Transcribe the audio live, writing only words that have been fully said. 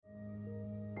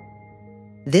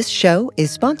This show is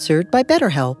sponsored by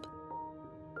BetterHelp.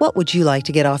 What would you like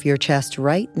to get off your chest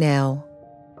right now?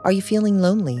 Are you feeling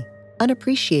lonely,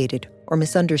 unappreciated, or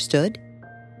misunderstood?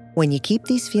 When you keep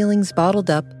these feelings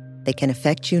bottled up, they can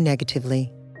affect you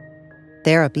negatively.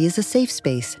 Therapy is a safe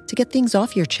space to get things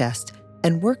off your chest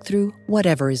and work through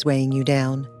whatever is weighing you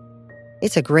down.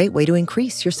 It's a great way to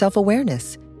increase your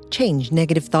self-awareness, change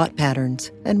negative thought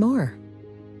patterns, and more.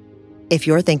 If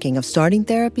you're thinking of starting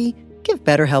therapy, give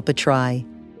BetterHelp a try.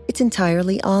 It's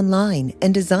entirely online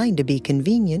and designed to be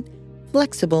convenient,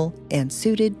 flexible, and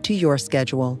suited to your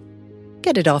schedule.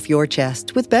 Get it off your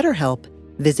chest with BetterHelp.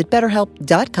 Visit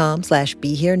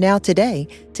BetterHelp.com/BeHereNow today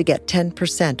to get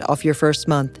 10% off your first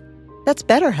month. That's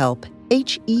BetterHelp,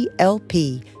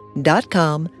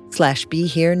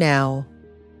 HELP.com/BeHereNow.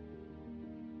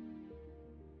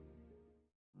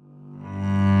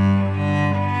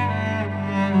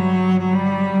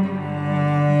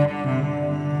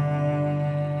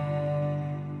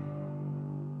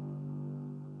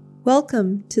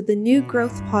 Welcome to the New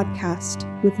Growth Podcast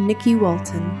with Nikki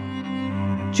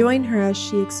Walton. Join her as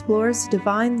she explores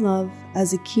divine love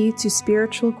as a key to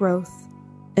spiritual growth,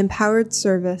 empowered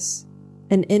service,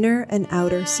 and inner and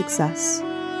outer success.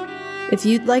 If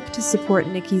you'd like to support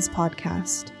Nikki's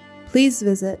podcast, please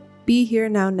visit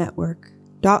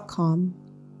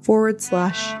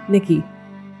BeHereNowNetwork.com/Nikki.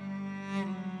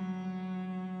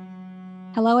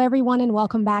 Hello, everyone, and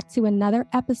welcome back to another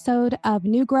episode of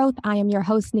New Growth. I am your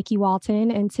host, Nikki Walton,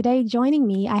 and today joining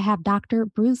me, I have Dr.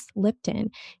 Bruce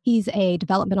Lipton. He's a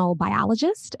developmental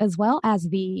biologist, as well as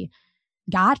the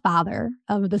godfather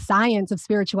of the science of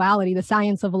spirituality, the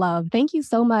science of love. Thank you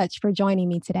so much for joining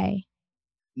me today.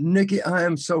 Nikki, I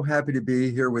am so happy to be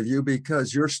here with you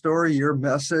because your story, your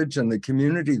message, and the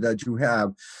community that you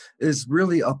have is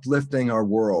really uplifting our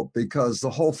world, because the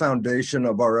whole foundation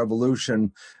of our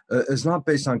evolution is not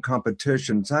based on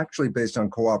competition. It's actually based on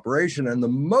cooperation, and the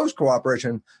most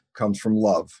cooperation comes from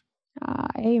love.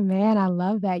 Amen. I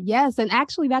love that. Yes. And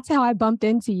actually, that's how I bumped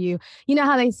into you. You know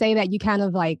how they say that you kind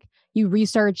of you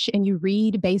research and you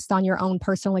read based on your own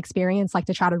personal experience,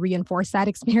 to try to reinforce that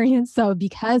experience. So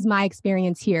because my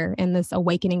experience here in this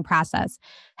awakening process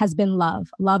has been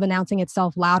love announcing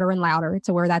itself louder and louder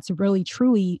to where that's really,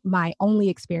 truly my only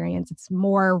experience. It's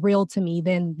more real to me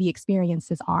than the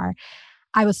experiences are.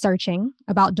 I was searching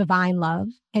about divine love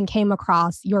and came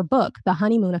across your book, The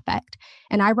Honeymoon Effect.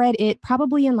 And I read it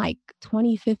probably in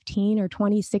 2015 or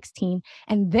 2016.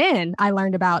 And then I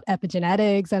learned about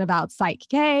epigenetics and about Psych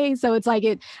K. So it's I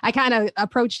kind of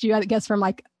approached you, I guess, from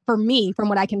for me, from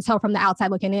what I can tell from the outside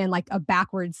looking in, a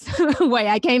backwards way.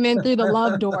 I came in through the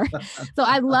love door. So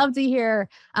I'd love to hear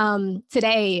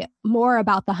today more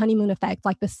about the honeymoon effect,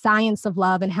 the science of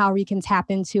love and how we can tap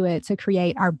into it to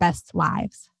create our best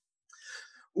lives.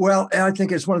 Well, I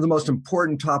think it's one of the most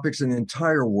important topics in the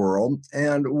entire world.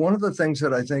 And one of the things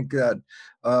that I think that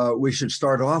we should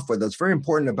start off with, that's very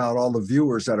important about all the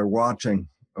viewers that are watching,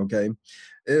 okay,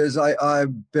 is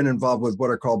I've been involved with what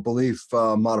are called belief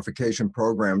modification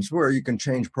programs, where you can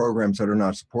change programs that are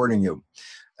not supporting you.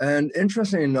 And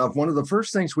interestingly enough, one of the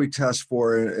first things we test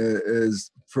for is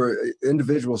for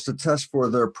individuals to test for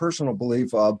their personal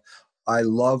belief of, I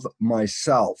love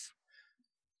myself.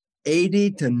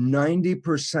 80 to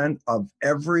 90% of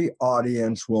every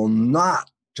audience will not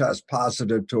test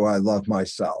positive to I love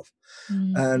myself.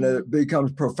 Mm-hmm. And it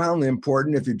becomes profoundly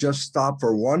important if you just stop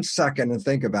for 1 second and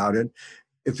think about it.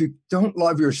 If you don't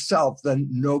love yourself, then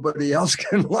nobody else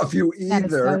can love you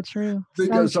either. That is so true.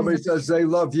 Because somebody says they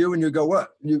love you and you go, what?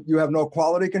 You have no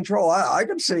quality control? I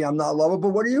can see I'm not lovable.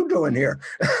 What are you doing here?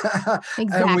 Exactly.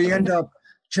 And we end up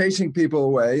chasing people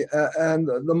away. And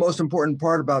the most important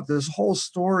part about this whole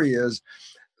story is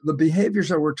the behaviors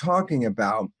that we're talking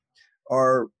about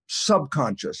are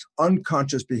subconscious,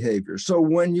 unconscious behaviors. So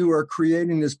when you are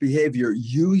creating this behavior,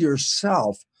 you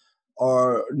yourself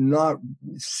are not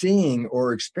seeing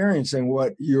or experiencing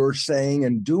what you're saying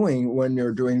and doing when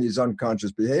you're doing these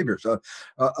unconscious behaviors.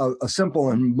 A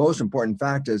simple and most important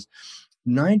fact is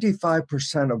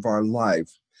 95% of our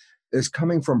life is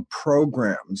coming from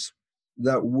programs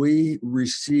that we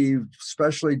received,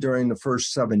 especially during the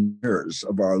first 7 years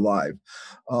of our life,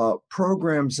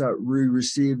 programs that we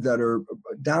received that are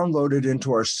downloaded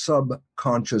into our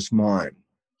subconscious mind.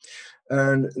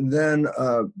 And then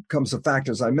comes the fact,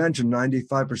 as I mentioned,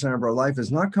 95% of our life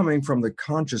is not coming from the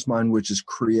conscious mind, which is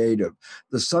creative.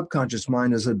 The subconscious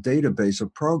mind is a database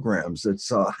of programs.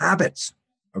 It's habits,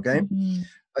 okay? Mm-hmm.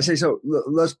 I say, so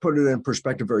let's put it in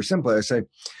perspective very simply. I say,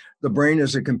 the brain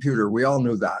is a computer. We all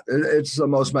knew that. It's the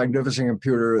most magnificent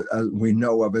computer we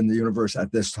know of in the universe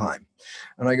at this time.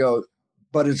 And I go,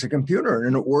 but it's a computer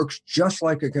and it works just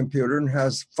like a computer and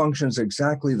has functions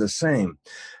exactly the same.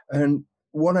 And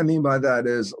what I mean by that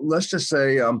is, let's just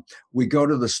say we go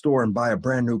to the store and buy a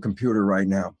brand new computer right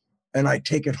now, and I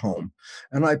take it home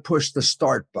and I push the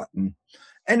start button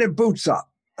and it boots up.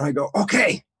 And I go,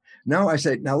 okay. Now I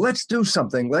say, now let's do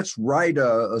something. Let's write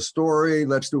a story.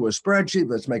 Let's do a spreadsheet.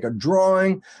 Let's make a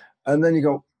drawing. And then you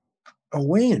go, oh,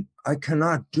 wait, I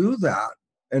cannot do that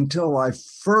until I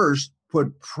first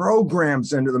put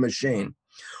programs into the machine.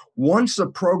 Once the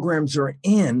programs are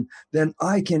in, then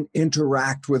I can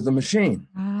interact with the machine.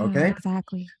 Okay?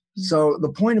 Exactly. So the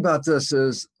point about this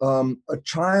is a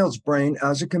child's brain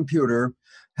as a computer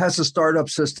has a startup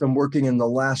system working in the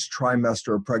last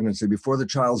trimester of pregnancy. Before the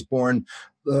child's born,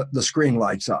 the screen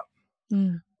lights up.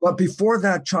 But before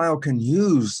that child can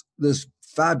use this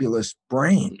fabulous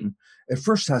brain, it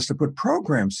first has to put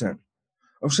programs in.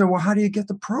 I say, well, how do you get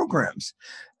the programs?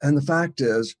 And the fact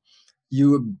is,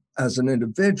 you as an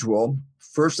individual,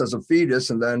 first as a fetus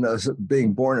and then as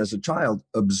being born as a child,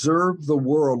 observe the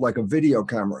world like a video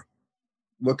camera,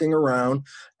 looking around,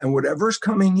 and whatever's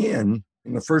coming in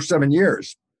the first 7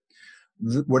 years,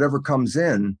 whatever comes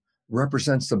in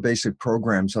represents the basic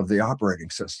programs of the operating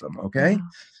system, okay? Wow.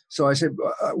 So I said,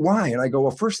 why? And I go,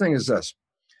 well, first thing is this.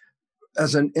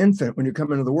 As an infant, when you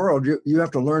come into the world, you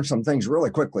have to learn some things really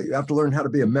quickly. You have to learn how to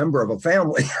be a member of a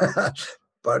family,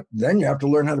 but then you have to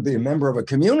learn how to be a member of a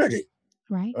community.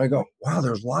 Right. And I go, wow,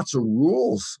 there's lots of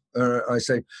rules. I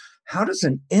say, how does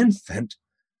an infant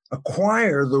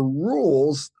acquire the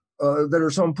rules that are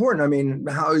so important? I mean,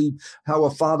 how a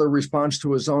father responds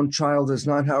to his own child is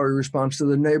not how he responds to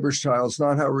the neighbor's child. It's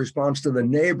not how he responds to the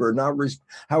neighbor,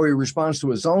 how he responds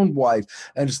to his own wife.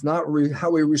 And it's not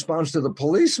how he responds to the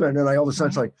policeman. And I all of a sudden,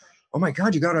 it's like, oh my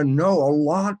God, you got to know a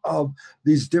lot of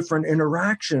these different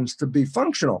interactions to be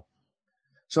functional.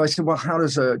 So I said, well, how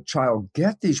does a child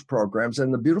get these programs?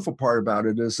 And the beautiful part about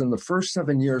it is in the first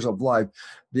 7 years of life,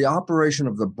 the operation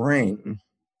of the brain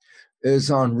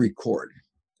is on record.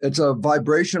 It's a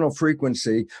vibrational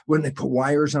frequency. When they put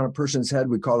wires on a person's head,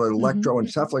 we call it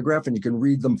electroencephalograph, and you can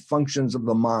read the functions of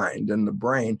the mind and the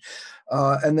brain.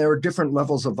 And there are different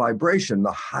levels of vibration.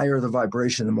 The higher the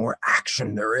vibration, the more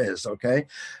action there is, okay?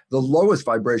 The lowest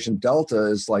vibration, delta,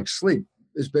 is like sleep.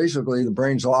 It's basically the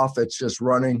brain's off, it's just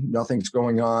running, nothing's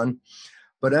going on.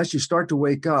 But as you start to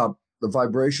wake up, the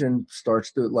vibration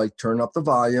starts to like turn up the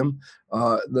volume.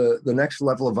 The next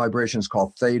level of vibration is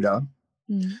called theta.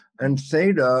 And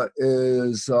theta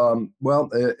is,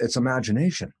 it's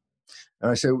imagination.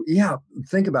 And I say, yeah,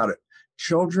 think about it.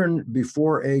 Children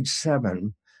before age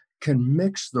 7 can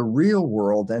mix the real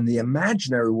world and the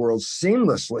imaginary world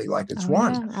seamlessly, like it's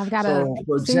one. Yeah. I've got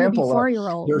for example,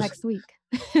 4-year-old next week.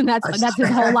 That's his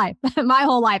whole life. My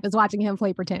whole life is watching him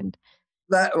play pretend.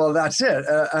 That's it.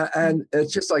 And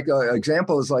it's just like an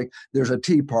example is like there's a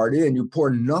tea party and you pour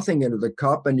nothing into the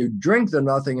cup and you drink the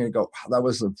nothing and you go, wow, that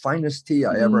was the finest tea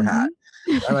I ever had.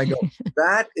 And I go,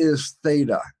 that is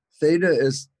theta. Theta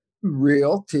is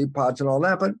real teapots and all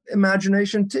that, but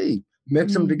imagination tea,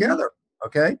 mix them together.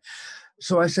 Okay.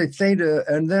 So I say theta.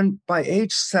 And then by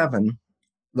age 7,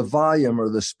 the volume or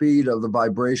the speed of the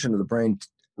vibration of the brain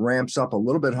ramps up a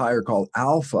little bit higher, called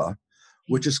alpha,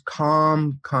 which is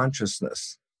calm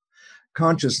consciousness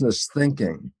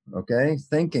thinking, okay?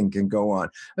 Thinking can go on.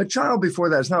 A child before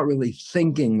that is not really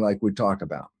thinking like we talk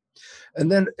about.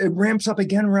 And then it ramps up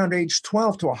again around age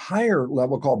 12 to a higher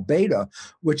level called beta,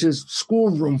 which is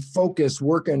schoolroom focus,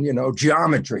 working,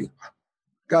 geometry.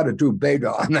 Got to do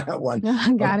beta on that one.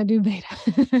 Got to do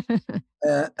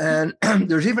beta. And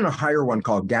there's even a higher one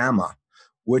called gamma,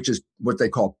 which is what they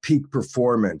call peak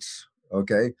performance.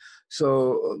 Okay.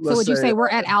 So would you say we're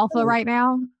at alpha right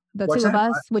now? The two of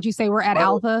us? Would you say we're at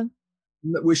alpha?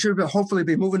 We should hopefully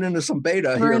be moving into some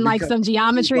beta. We're in like some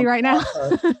geometry right now.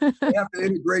 We have to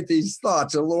integrate these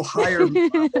thoughts a little higher,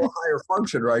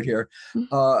 function right here.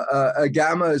 A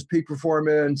gamma is peak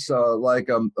performance, like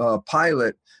a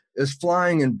pilot is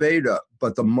flying in beta.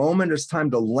 But the moment it's time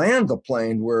to land the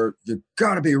plane where you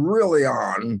got to be really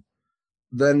on,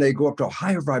 then they go up to a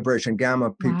higher vibration,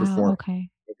 gamma peak performance.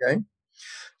 Okay.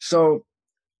 So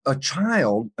a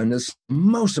child, and this is the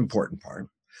most important part,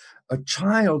 a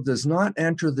child does not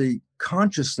enter the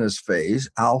consciousness phase,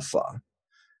 alpha,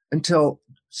 until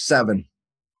 7,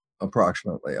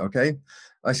 approximately, okay?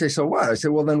 I say, so what? I say,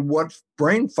 well, then what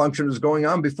brain function is going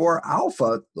on before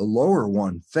alpha, the lower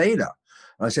one, theta?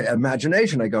 I say,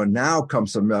 imagination. I go, now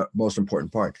comes the most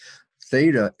important part.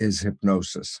 Theta is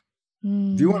hypnosis.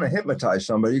 If you want to hypnotize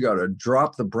somebody, you got to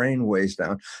drop the brain waves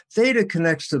down. Theta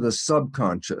connects to the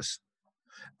subconscious.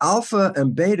 Alpha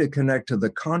and beta connect to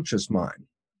the conscious mind.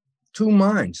 2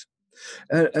 minds.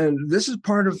 And this is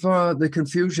part of the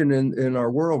confusion in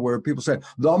our world where people say,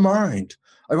 the mind.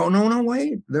 I go, no,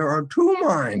 wait. There are two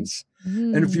minds.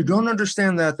 And if you don't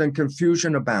understand that, then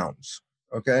confusion abounds.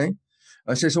 Okay?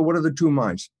 I say, so what are the two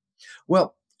minds?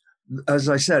 Well, as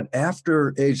I said,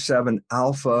 after age 7,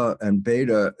 alpha and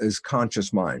beta is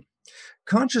conscious mind.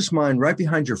 Conscious mind, right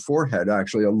behind your forehead,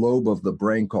 actually, a lobe of the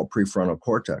brain called prefrontal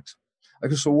cortex. I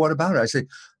go, so what about it? I say,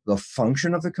 the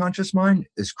function of the conscious mind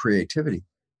is creativity.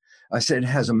 I say, it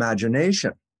has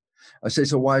imagination. I say,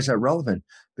 so why is that relevant?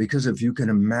 Because if you can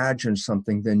imagine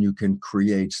something, then you can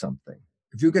create something.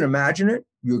 If you can imagine it,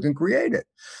 you can create it.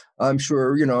 I'm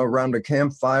sure, around a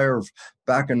campfire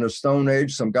back in the Stone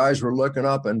Age, some guys were looking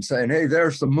up and saying, hey,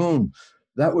 there's the moon.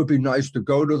 That would be nice to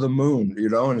go to the moon,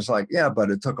 and it's like, yeah, but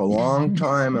it took a long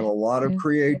time and a lot of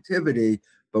creativity,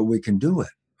 but we can do it,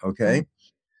 okay?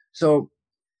 So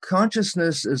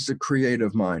consciousness is the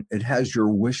creative mind. It has your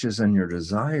wishes and your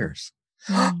desires.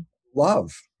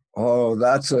 Love. Oh,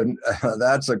 that's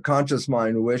a conscious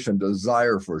mind wish and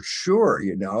desire for sure,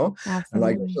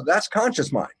 Absolutely. And so that's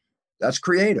conscious mind. That's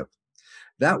creative.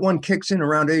 That one kicks in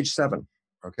around age 7.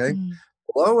 Okay.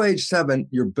 Below age 7,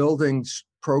 you're building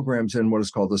programs in what is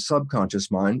called the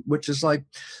subconscious mind, which is like,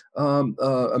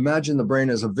 imagine the brain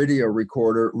as a video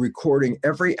recorder recording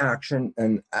every action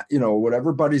and, what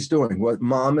everybody's doing, what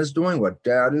mom is doing, what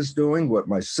dad is doing, what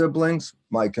my siblings,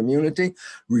 my community,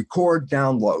 record,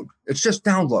 download. It's just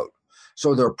download.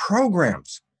 So they're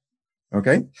programs.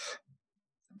 Okay.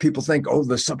 People think, oh,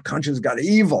 the subconscious got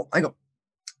evil. I go,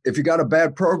 if you got a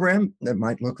bad program, it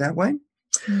might look that way.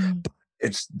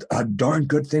 It's a darn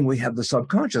good thing we have the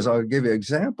subconscious. I'll give you an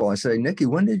example. I say, Nikki,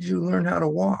 when did you learn how to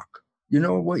walk? You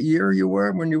know what year you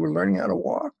were when you were learning how to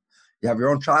walk? You have your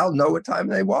own child, know what time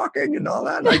they're walking and all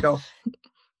that. And I go,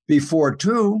 before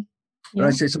 2. And I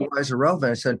say, so why is it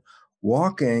relevant? I said,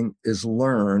 walking is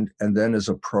learned and then is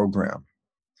a program.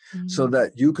 So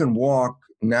that you can walk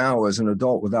now as an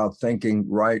adult without thinking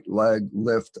right leg,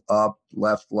 lift up,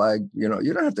 left leg. You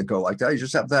don't have to go like that. You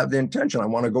just have to have the intention. I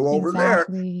want to go over there,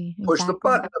 push the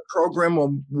button. The program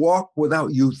will walk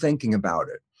without you thinking about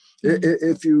it.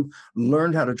 If you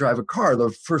learned how to drive a car, the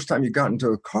first time you got into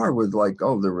a car with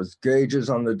there was gauges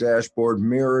on the dashboard,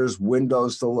 mirrors,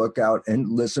 windows to look out and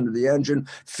listen to the engine,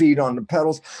 feet on the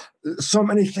pedals, so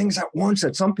many things at once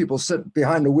that some people sit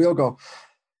behind the wheel go,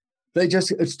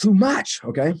 it's too much.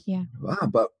 Okay. Yeah. Wow.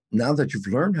 But now that you've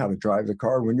learned how to drive the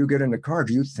car, when you get in the car,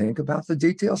 do you think about the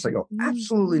details? I go,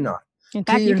 absolutely not. In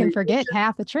fact, you can forget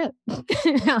half the trip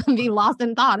and be lost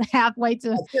in thought halfway to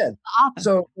the office.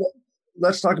 So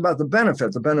let's talk about the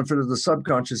benefit. The benefit of the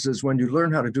subconscious is when you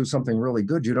learn how to do something really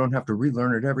good, you don't have to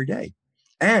relearn it every day.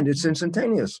 And it's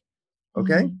instantaneous.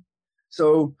 Okay.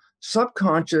 So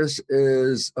subconscious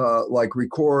is like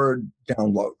record,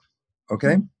 download.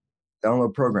 Okay.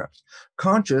 Download programs.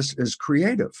 Conscious is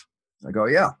creative. I go,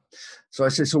 yeah. So I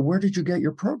say, so where did you get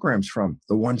your programs from?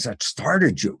 The ones that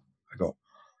started you. I go,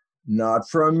 not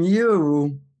from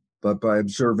you, but by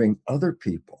observing other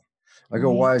people. I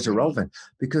go, why is it relevant?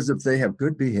 Because if they have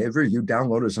good behavior, you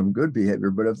downloaded some good behavior.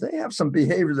 But if they have some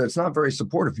behavior that's not very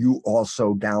supportive, you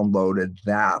also downloaded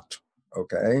that.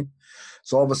 Okay.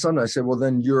 So all of a sudden I say, well,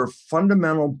 then your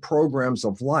fundamental programs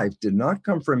of life did not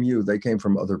come from you. They came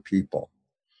from other people.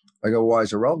 I go, why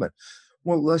is it relevant?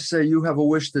 Well, let's say you have a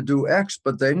wish to do X,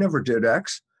 but they never did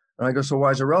X. And I go, so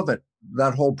why is it relevant?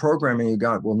 That whole programming you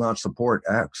got will not support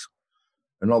X.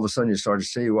 And all of a sudden you start to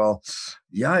see, well,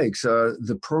 yikes,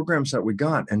 the programs that we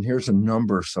got, and here's a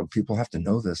number, so people have to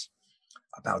know this,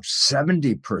 about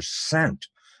 70%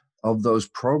 of those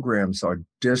programs are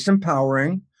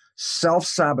disempowering,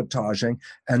 self-sabotaging,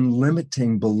 and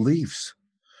limiting beliefs.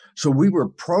 So we were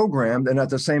programmed and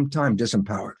at the same time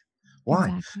disempowered.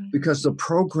 Why? Exactly. Because the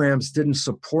programs didn't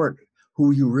support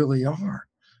who you really are.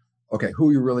 Okay, who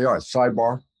you really are.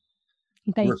 Sidebar.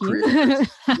 Thank you.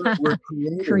 We're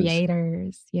creators.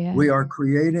 Creators, yeah. We are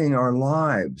creating our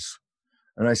lives.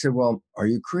 And I said, well, are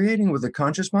you creating with the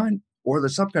conscious mind or the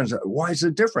subconscious? Why is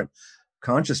it different?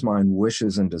 Conscious mind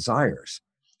wishes and desires.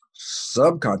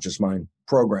 Subconscious mind,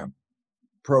 program.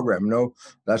 No,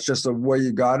 that's just the way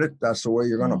you got it. That's the way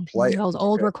you're going to play it. Those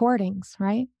old recordings,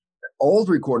 right? Old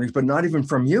recordings, but not even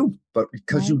from you, but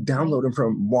because you download them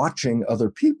from watching other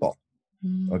people.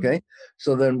 Okay.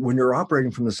 So then when you're operating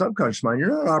from the subconscious mind,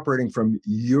 you're not operating from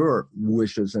your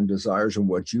wishes and desires and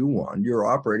what you want. You're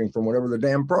operating from whatever the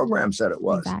damn program said it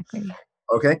was. Exactly.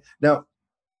 Okay. Now,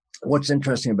 what's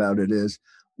interesting about it is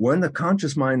when the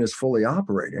conscious mind is fully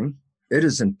operating, it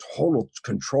is in total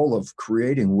control of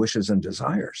creating wishes and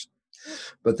desires.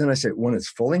 But then I say, when it's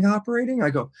fully operating, I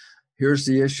go, here's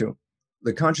the issue.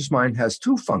 The conscious mind has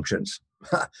two functions.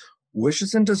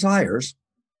 wishes and desires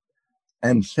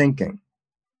and thinking.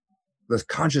 The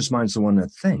conscious mind's the one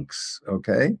that thinks,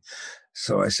 okay?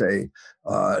 So I say,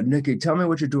 Nikki, tell me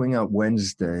what you're doing out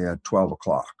Wednesday at 12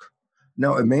 o'clock.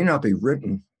 Now, it may not be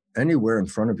written anywhere in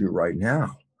front of you right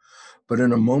now, but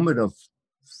in a moment of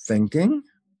thinking,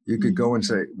 you could go and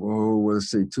say, whoa, let's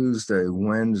see, Tuesday,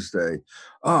 Wednesday.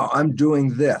 Oh, I'm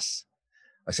doing this.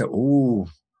 I said, oh,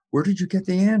 where did you get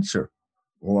the answer?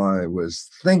 Well, I was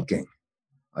thinking.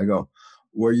 I go,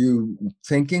 were you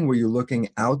thinking? Were you looking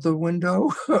out the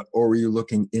window or were you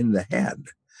looking in the head?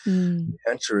 The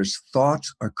answer is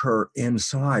thoughts occur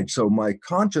inside. So my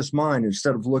conscious mind,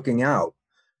 instead of looking out,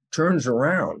 turns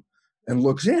around and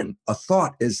looks in. A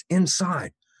thought is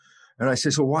inside. And I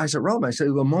say, so why is it relevant? I say,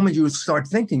 the moment you start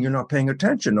thinking, you're not paying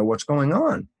attention to what's going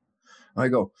on. I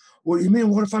go, well, you mean,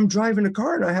 what if I'm driving a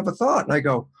car and I have a thought? And I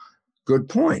go, good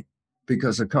point,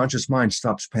 because the conscious mind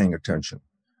stops paying attention.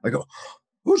 I go,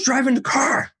 who's driving the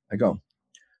car? I go,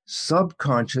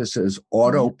 subconscious is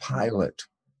autopilot.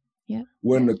 Yeah.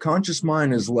 When the conscious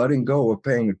mind is letting go of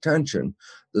paying attention,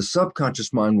 the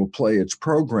subconscious mind will play its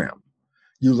program.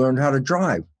 You learned how to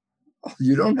drive.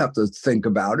 You don't have to think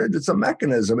about it. It's a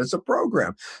mechanism. It's a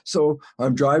program. So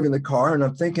I'm driving the car and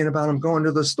I'm thinking about I'm going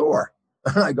to the store.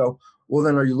 And I go, well,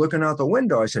 then are you looking out the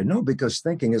window? I say, no, because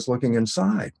thinking is looking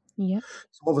inside. Yeah.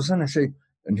 So all of a sudden I say,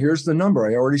 and here's the number.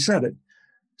 I already said it.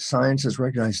 Science has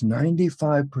recognized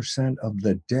 95% of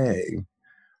the day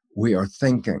we are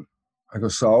thinking. I go,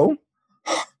 so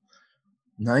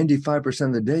 95%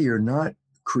 of the day you're not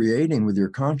creating with your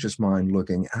conscious mind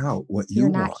looking out what you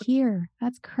want. You're not here.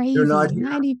 That's crazy. You're not here.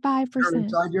 95%. You're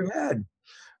inside your head.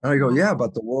 And I go, yeah,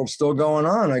 but the world's still going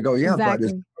on. I go, yeah, Exactly.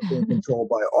 but it's being controlled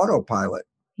by autopilot.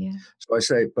 Yeah. So I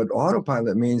say, but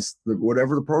autopilot means that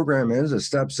whatever the program is, it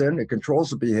steps in, it controls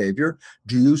the behavior.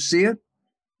 Do you see it?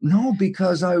 No,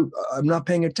 because I'm not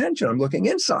paying attention. I'm looking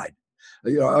inside.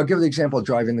 I'll give the example of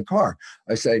driving the car.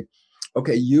 I say,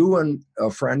 okay, you and a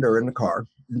friend are in the car.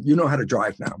 You know how to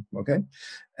drive now, okay?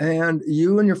 And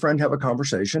you and your friend have a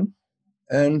conversation.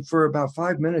 And for about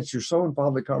 5 minutes, you're so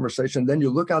involved in the conversation. Then you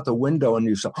look out the window and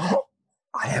you say, oh,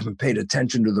 I haven't paid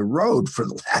attention to the road for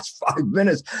the last 5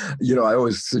 minutes. I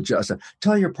always suggest that.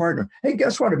 Tell your partner, hey,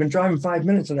 guess what? I've been driving 5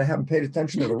 minutes and I haven't paid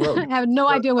attention to the road. I have no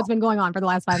idea what's been going on for the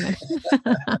last 5 minutes.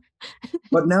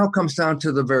 But now it comes down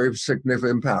to the very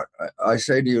significant part. I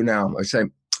say to you now, I say,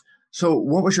 so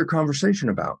what was your conversation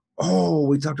about? Oh,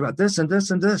 we talked about this and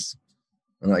this and this.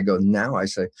 And I go, now I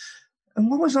say, and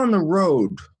what was on the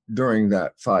road during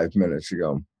that 5 minutes? You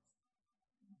go,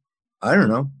 I don't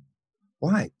know.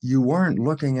 Why? You weren't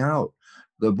looking out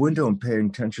the window and paying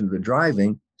attention to the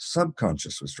driving.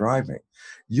 Subconscious was driving.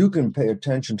 You can pay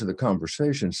attention to the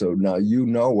conversation. So now you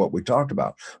know what we talked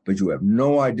about, but you have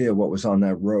no idea what was on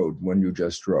that road when you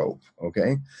just drove.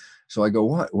 Okay. So I go,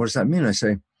 what? What does that mean? I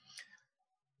say,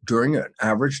 during an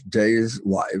average day's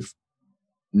life,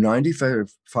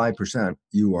 95%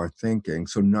 you are thinking.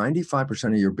 So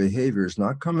 95% of your behavior is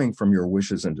not coming from your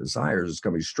wishes and desires. It's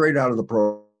coming straight out of the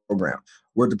program.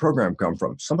 Where'd the program come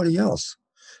from? Somebody else.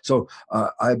 So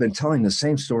I've been telling the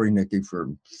same story, Nikki, for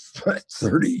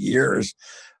 30 years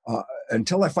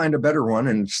until I find a better one.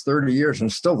 And it's 30 years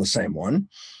and still the same one.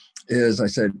 Is I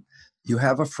said, you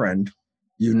have a friend,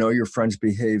 you know your friend's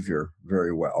behavior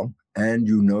very well, and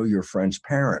you know your friend's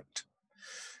parent.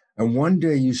 And one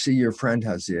day you see your friend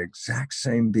has the exact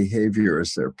same behavior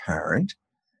as their parent.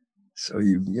 So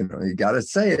you got to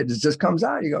say it. It just comes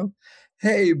out. You go,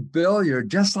 hey, Bill, you're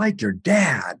just like your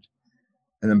dad.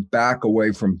 And then back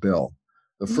away from Bill.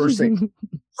 The first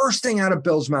thing out of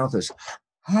Bill's mouth is,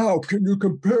 how can you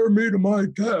compare me to my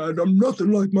dad? I'm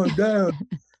nothing like my dad.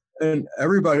 And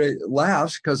everybody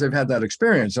laughs because they've had that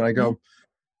experience. And I go,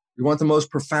 you want the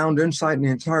most profound insight in the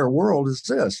entire world is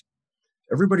this.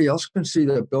 Everybody else can see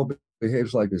that Bill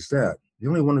behaves like his dad. The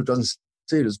only one who doesn't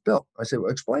see it is Bill. I said,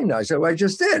 well, explain that. I said, well, I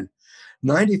just did.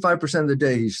 95% of the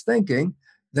day he's thinking,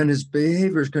 then his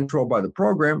behavior is controlled by the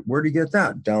program. Where'd he get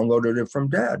that? Downloaded it from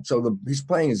dad. So he's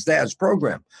playing his dad's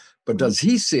program. But does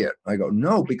he see it? I go,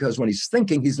 no, because when he's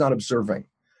thinking, he's not observing.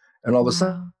 And all of a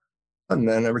sudden,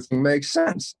 then everything makes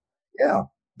sense. Yeah,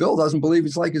 Bill doesn't believe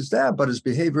he's like his dad, but his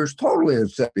behavior is totally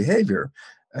his behavior.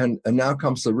 And now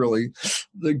comes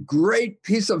the great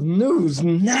piece of news.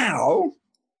 Now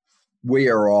we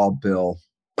are all Bill.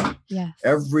 Yes.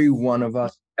 Every one of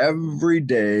us, every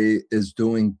day is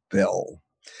doing Bill.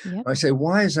 Yep. I say,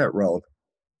 why is that relevant?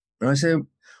 And I say,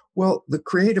 well, the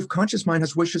creative conscious mind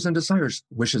has wishes and desires,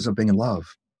 wishes of being in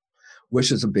love,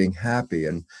 wishes of being happy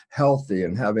and healthy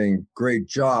and having a great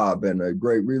job and a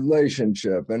great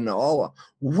relationship and all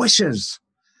wishes.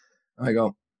 I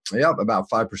go, Yep, about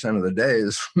 5% of the day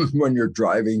is when you're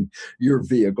driving your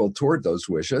vehicle toward those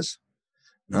wishes.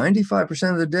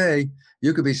 95% of the day,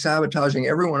 you could be sabotaging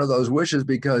every one of those wishes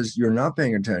because you're not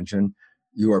paying attention.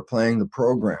 You are playing the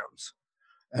programs.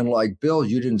 And like, Bill,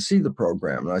 you didn't see the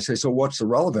program. And I say, so what's the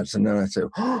relevance? And then I say,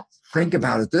 oh, think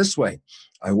about it this way.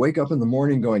 I wake up in the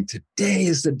morning going, today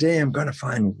is the day I'm going to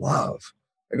find love.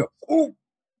 I go, oh.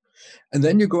 And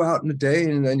then you go out in the day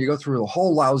and then you go through a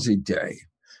whole lousy day.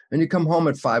 And you come home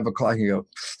at 5 o'clock and you go,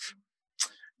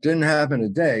 didn't happen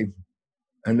today.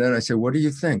 And then I say, what do you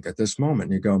think at this moment?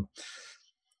 And you go,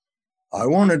 I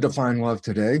wanted to find love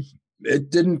today. It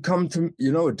didn't come to,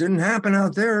 it didn't happen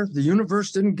out there. The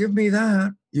universe didn't give me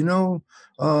that.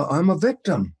 I'm a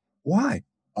victim. Why?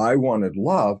 I wanted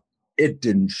love. It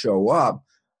didn't show up.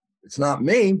 It's not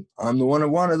me. I'm the one who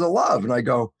wanted the love. And I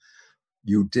go,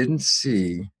 you didn't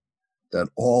see that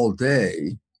all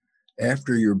day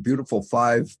after your beautiful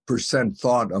 5%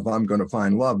 thought of I'm going to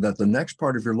find love, that the next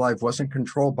part of your life wasn't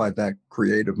controlled by that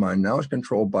creative mind. Now it's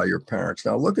controlled by your parents.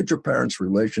 Now look at your parents'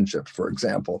 relationships, for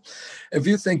example. If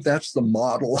you think that's the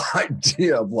model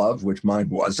idea of love, which mine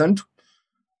wasn't,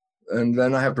 and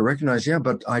then I have to recognize,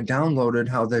 but I downloaded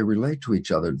how they relate to each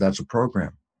other. That's a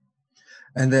program.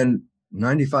 And then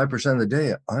 95% of the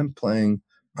day, I'm playing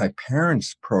my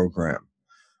parents' program.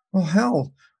 Well,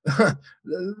 hell,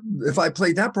 if I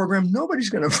played that program,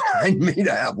 nobody's going to find me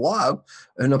to have love.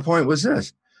 And the point was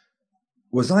this: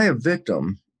 was I a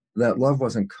victim that love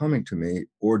wasn't coming to me,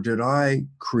 or did I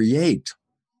create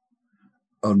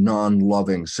a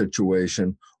non-loving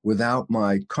situation without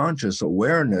my conscious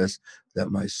awareness that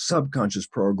my subconscious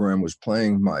program was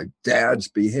playing my dad's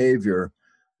behavior,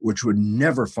 which would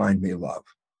never find me love?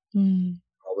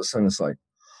 All of a sudden it's like,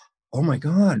 oh my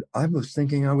God, I was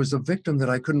thinking I was a victim that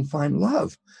I couldn't find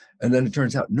love. And then it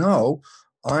turns out, no,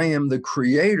 I am the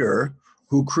creator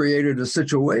who created a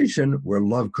situation where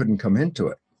love couldn't come into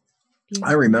it. Yeah.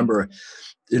 I remember,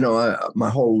 not my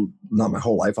whole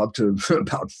life, up to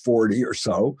about 40 or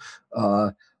so,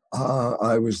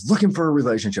 I was looking for a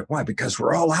relationship. Why? Because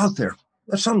we're all out there.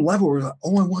 At some level, we're like,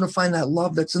 oh, I want to find that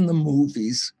love that's in the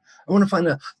movies. I want to find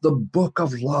the book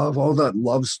of love, all that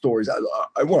love stories.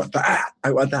 I want that.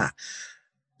 I want that.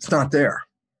 It's not there.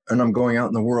 And I'm going out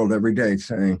in the world every day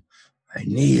saying, I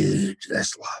need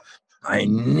this love. I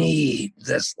need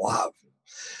this love.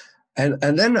 And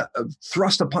then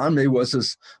thrust upon me was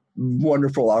this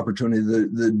wonderful opportunity,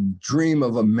 the dream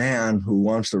of a man who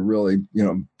wants to really,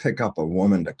 pick up a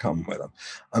woman to come with him.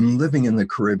 I'm living in the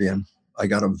Caribbean. I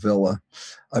got a villa.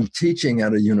 I'm teaching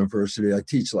at a university. I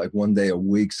teach like 1 day a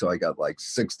week. So I got like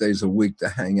 6 days a week to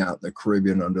hang out in the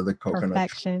Caribbean under the coconut.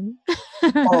 Perfection.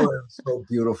 Oh, it's so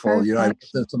beautiful. Perfection.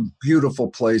 There's some beautiful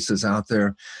places out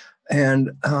there.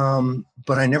 And,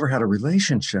 but I never had a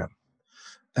relationship.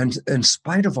 And in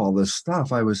spite of all this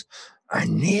stuff, I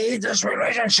need this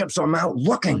relationship. So I'm out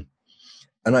looking.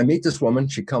 And I meet this woman.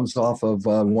 She comes off of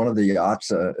one of the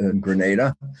yachts in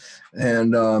Grenada.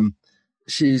 And,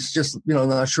 she's just,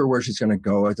 not sure where she's going to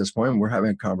go at this point. We're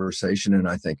having a conversation, and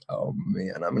I think, oh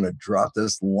man, I'm going to drop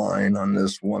this line on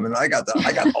this woman. I got the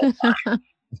line.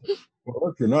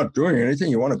 Well, if you're not doing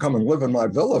anything, you want to come and live in my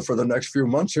villa for the next few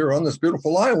months here on this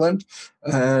beautiful island.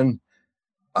 And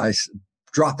I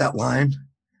drop that line,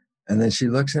 and then she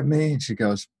looks at me and she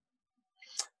goes,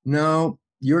 no,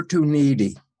 you're too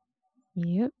needy.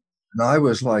 Yep. And I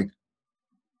was like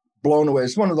blown away.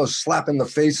 It's one of those slap in the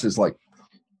faces, like,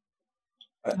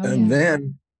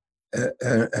 then,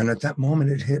 and at that moment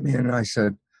it hit me, and I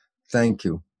said, thank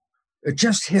you. It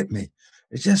just hit me.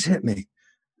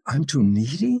 I'm too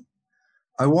needy.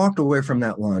 I walked away from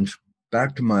that lunch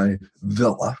back to my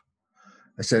villa.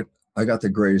 I said, I got the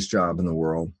greatest job in the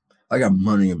world. I got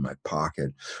money in my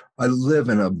pocket. I live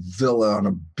in a villa on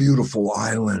a beautiful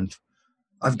island.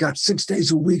 I've got 6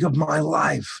 days a week of my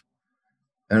life.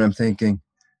 And I'm thinking,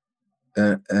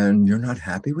 and you're not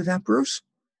happy with that, Bruce?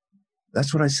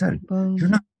 That's what I said. You're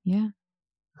not. Yeah.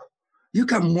 You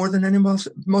got more than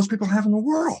most people have in the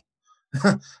world.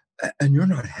 And you're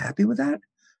not happy with that?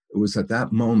 It was at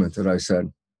that moment that I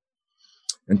said,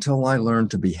 until I learn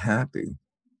to be happy,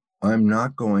 I'm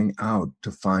not going out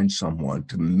to find someone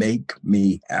to make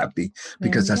me happy,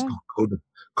 because that's called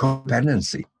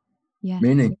codependency. Yeah.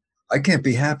 Meaning I can't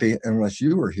be happy unless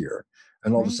you are here.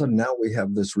 And all of a sudden now we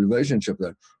have this relationship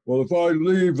that, well, if I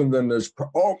leave and then there's,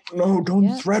 oh, no,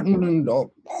 don't threaten, and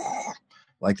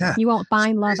like that. You won't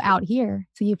find love out here.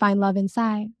 So you find love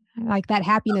inside. Like that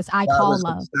happiness I call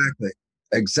love.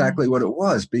 Exactly what it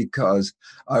was, because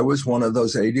I was one of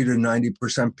those 80 to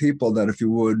 90% people that if you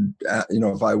would,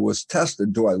 if I was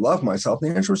tested, do I love myself? The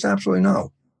answer was absolutely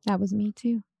no. That was me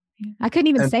too. Yeah. I couldn't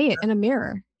even say it in a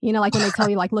mirror. You know, like when they tell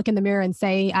you, like, look in the mirror and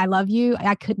say, I love you.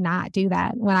 I could not do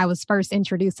that when I was first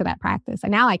introduced to that practice.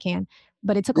 And now I can,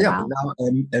 but it took a Yeah, while.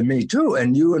 now, and me too.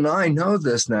 And you and I know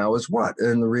this now is what?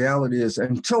 And the reality is,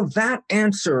 until that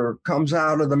answer comes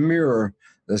out of the mirror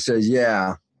that says,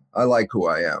 yeah, I like who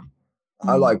I am.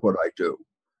 I like what I do.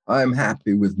 I'm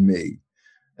happy with me.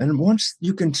 And once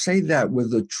you can say that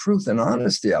with the truth and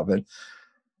honesty of it,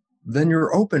 then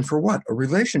you're open for what? A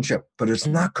relationship, but it's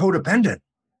not codependent.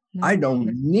 No. I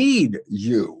don't need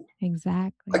you.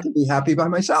 Exactly. I can be happy by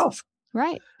myself.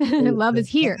 Right. Love is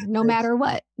here, no matter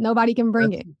what. Nobody can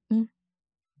bring it.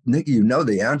 Nikki, you know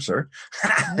the answer.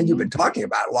 You've been talking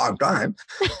about it a long time.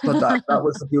 But that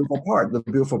was the beautiful part. The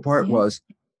beautiful part was,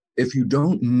 if you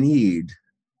don't need,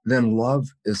 then love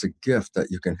is a gift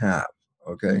that you can have.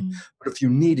 Okay. But if you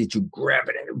need it, you grab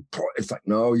it and it's like,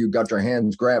 no, you got your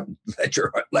hands grabbed,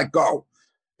 let go.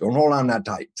 Don't hold on that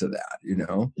tight to that, you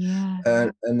know?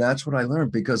 Yeah. And that's what I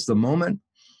learned, because the moment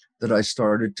that I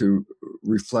started to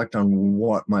reflect on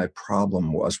what my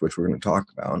problem was, which we're going to talk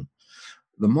about,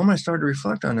 the moment I started to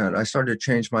reflect on that, I started to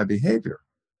change my behavior.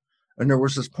 And there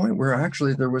was this point where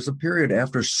actually there was a period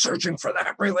after searching for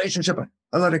that relationship,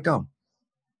 I let it go.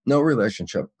 No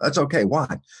relationship. That's okay.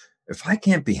 Why? If I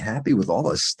can't be happy with all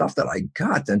the stuff that I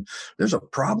got, then there's a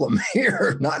problem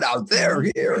here, not out there,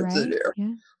 here, it's in here.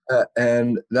 Yeah.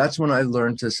 And that's when I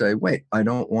learned to say, wait, I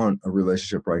don't want a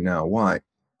relationship right now. Why?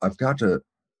 I've got to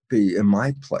be in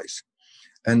my place.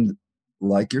 And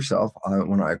like yourself,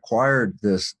 when I acquired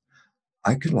this,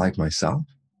 I could like myself.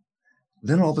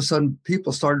 Then all of a sudden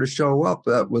people started to show up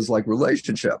that was like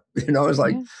relationship. You know, it's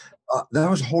like, that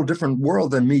was a whole different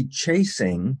world than me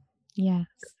chasing. Yes.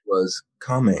 It was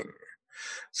coming.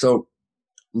 So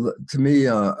to me,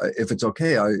 if it's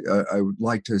okay, I would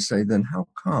like to say, then how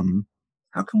come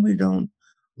we don't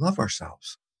love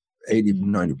ourselves 80,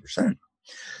 90%?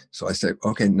 So I say,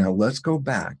 okay, now let's go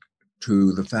back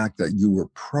to the fact that you were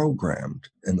programmed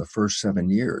in the first 7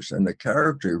 years, and the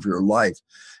character of your life,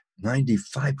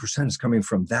 95% is coming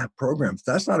from that program. If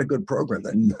that's not a good program,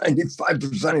 then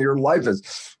 95% of your life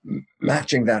is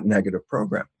matching that negative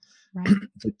program. Right.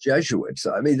 The Jesuits,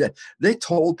 I mean, they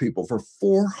told people for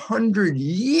 400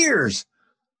 years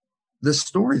the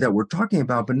story that we're talking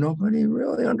about, but nobody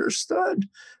really understood.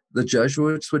 The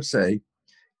Jesuits would say,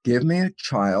 give me a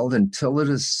child until it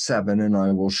is 7 and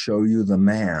I will show you the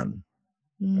man.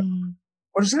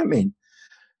 What does that mean?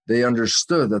 They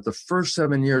understood that the first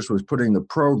 7 years was putting the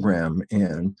program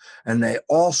in, and they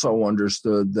also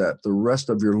understood that the rest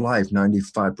of your life,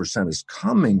 95% is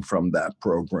coming from that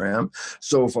program.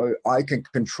 So if I can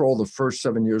control the first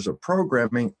 7 years of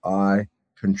programming, I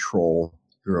control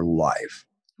your life.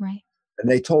 Right. And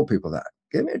they told people that.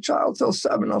 Give me a child till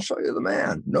 7, I'll show you the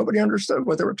man. Nobody understood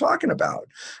what they were talking about.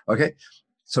 Okay.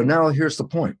 So now here's the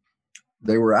point.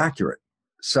 They were accurate.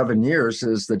 7 years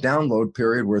is the download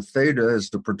period where theta is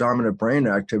the predominant brain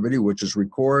activity, which is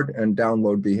record and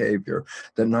download behavior,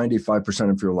 that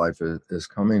 95% of your life is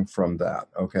coming from that.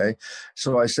 Okay.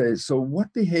 So I say, so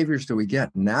what behaviors do we get?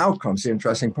 Now comes the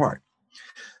interesting part.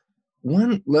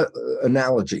 One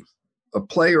analogy, a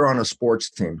player on a sports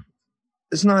team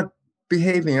is not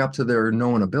behaving up to their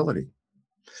known ability.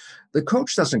 The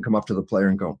coach doesn't come up to the player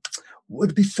and go,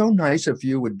 would it be so nice if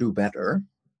you would do better?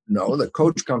 No, the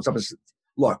coach comes up and says,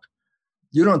 look,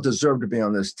 you don't deserve to be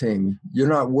on this team. You're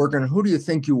not working. Who do you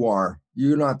think you are?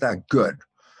 You're not that good.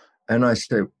 And I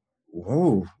say,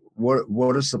 whoa,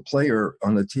 what does the player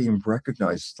on the team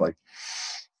recognize? Like,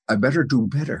 I better do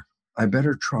better. I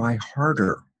better try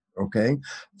harder. Okay.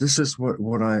 This is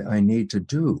what I need to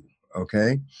do.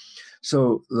 Okay.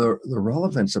 So the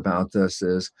relevance about this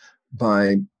is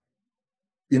by,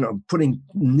 putting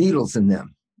needles in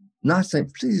them, not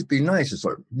saying, please be nice. It's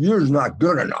like, you're not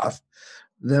good enough.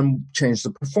 Then change the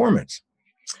performance.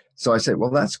 So I say, well,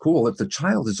 that's cool if the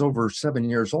child is over 7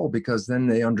 years old, because then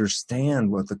they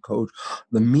understand what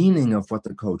the meaning of what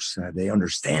the coach said. They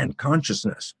understand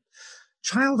consciousness.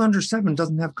 Child under 7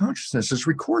 doesn't have consciousness. It's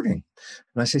recording.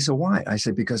 And I say, so why? I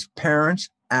say, because parents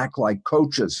act like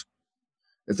coaches.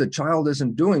 If the child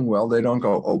isn't doing well, they don't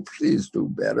go, oh, please do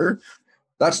better.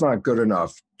 That's not good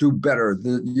enough. Do better.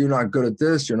 You're not good at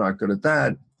this. You're not good at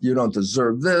that. You don't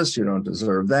deserve this. You don't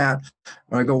deserve that.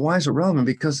 And I go, why is it relevant?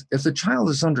 Because if the child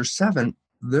is under 7,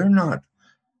 they're not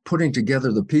putting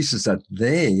together the pieces that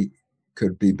they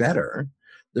could be better.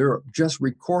 They're just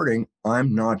recording,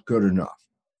 I'm not good enough.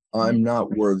 I'm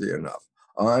not worthy enough.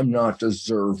 I'm not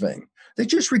deserving. They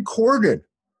just recorded.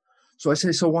 So I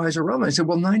say, so why is it relevant? I said,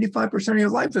 well, 95% of your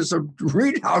life is a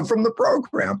readout from the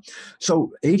program.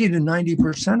 So 80 to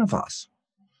 90% of us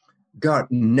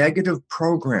got negative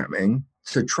programming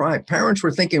to try. Parents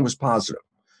were thinking it was positive.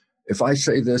 if I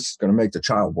say this is going to make the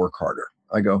child work harder,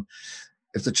 I go,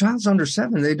 if the child's under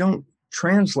 7, they don't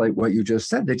translate what you just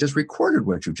said. They just recorded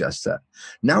what you just said.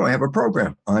 Now I have a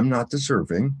program. I'm not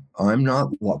deserving. I'm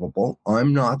not lovable.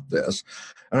 I'm not this.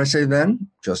 And I say then,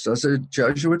 just as the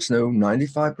Jesuits knew,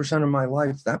 95% of my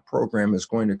life, that program is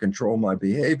going to control my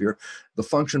behavior. The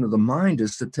function of the mind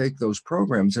is to take those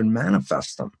programs and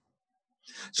manifest them.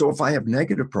 So if I have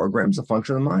negative programs, the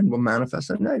function of the mind will manifest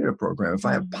a negative program. If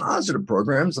I have positive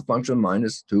programs, the function of the mind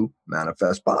is to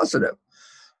manifest positive.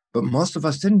 But most of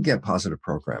us didn't get positive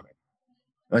programming.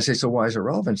 And I say, so why is it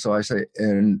relevant? So I say,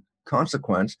 in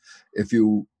consequence, if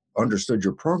you understood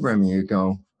your programming, you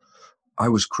go, I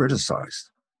was criticized.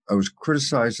 I was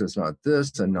criticized as not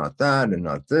this and not that and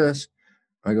not this.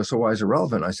 I go, so why is it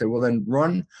relevant? I say, well, then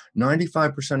run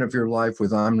 95% of your life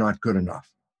with I'm not good enough.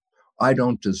 I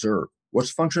don't deserve. What's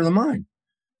the function of the mind?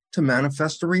 To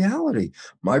manifest a reality.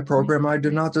 My program I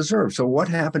did not deserve. So what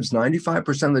happens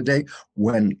 95% of the day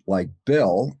when, like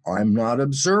Bill, I'm not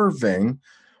observing?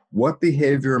 What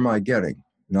behavior am I getting?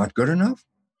 Not good enough?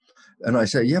 And I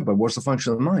say, yeah, but what's the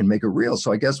function of the mind? Make it real.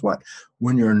 So I guess what?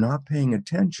 When you're not paying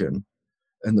attention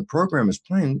and the program is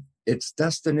playing, its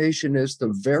destination is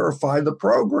to verify the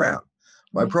program.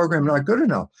 My program not good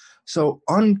enough. So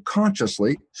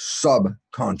unconsciously,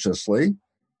 subconsciously,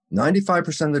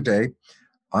 95% of the day,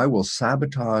 I will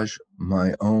sabotage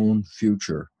my own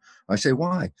future. I say,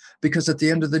 why? Because at the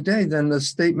end of the day, then the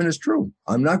statement is true.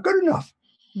 I'm not good enough.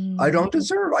 I don't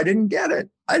deserve. I didn't get it.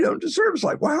 I don't deserve. It's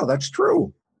like, wow, that's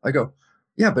true. I go,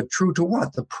 yeah, but true to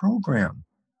what? The program.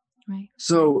 Right.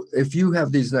 So if you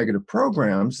have these negative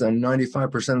programs, then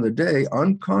 95% of the day,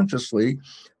 unconsciously,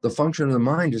 the function of the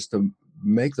mind is to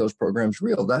make those programs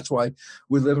real. That's why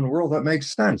we live in a world that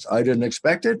makes sense. I didn't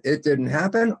expect it. It didn't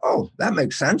happen. Oh, that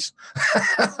makes sense.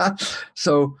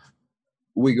 So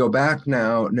we go back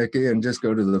now, Nikki, and just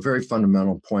go to the very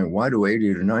fundamental point. Why do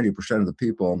 80 to 90% of the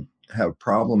people have a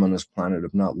problem on this planet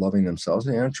of not loving themselves?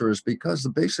 The answer is because the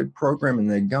basic programming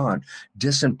they got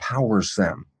disempowers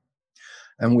them.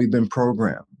 And we've been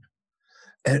programmed.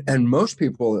 And most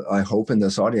people, I hope in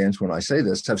this audience, when I say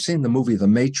this, have seen the movie The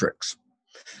Matrix.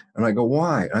 And I go,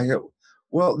 why? I go,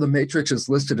 well, The Matrix is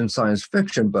listed in science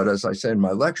fiction, but as I say in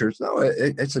my lectures, no,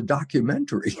 it's a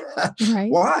documentary.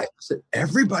 Right. Why? I said,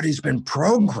 everybody's been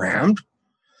programmed.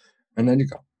 And then you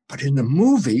go, but in the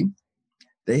movie,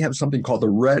 they have something called the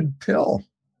red pill.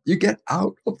 You get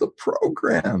out of the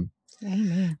program.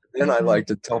 Amen. Then I like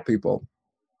to tell people,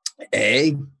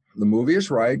 A, the movie is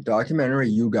right, documentary,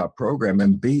 you got programmed,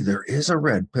 and B, there is a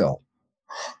red pill.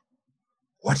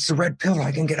 What's the red pill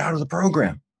I can get out of the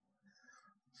program?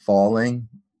 Falling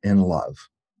in love.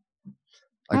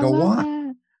 I go,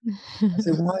 why? I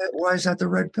say, why is that the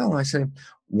red pill? I say,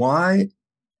 why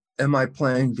am I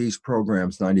playing these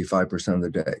programs 95% of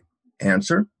the day?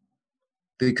 Answer,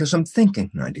 because I'm thinking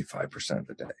 95% of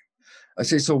the day. I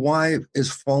say, so why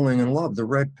is falling in love the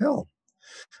red pill?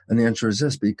 And the answer is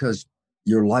this, because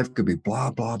your life could be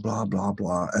blah, blah, blah, blah,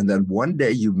 blah. And then one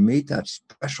day you meet that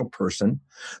special person,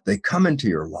 they come into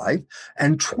your life,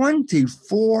 and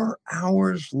 24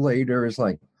 hours later is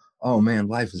like, oh man,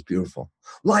 life is beautiful.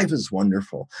 Life is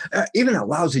wonderful. Even a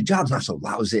lousy job's not so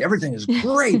lousy. Everything is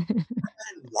great.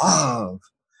 Love.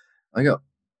 I go,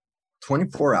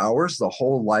 24 hours, the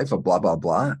whole life of blah, blah,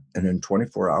 blah. And in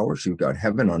 24 hours, you've got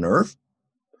heaven on earth.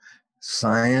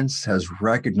 Science has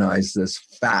recognized this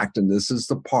fact, and this is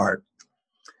the part.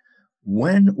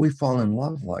 When we fall in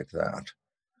love like that,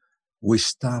 we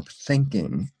stop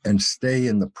thinking and stay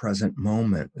in the present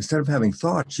moment. Instead of having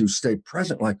thoughts, you stay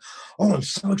present like, oh, I'm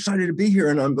so excited to be here.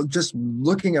 And I'm just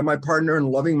looking at my partner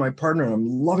and loving my partner. And I'm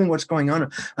loving what's going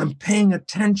on. I'm paying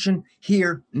attention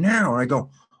here now. And I go,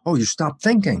 oh, you stop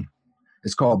thinking.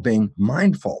 It's called being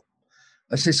mindful.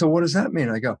 I say, so what does that mean?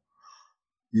 I go,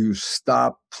 you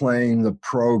stop playing the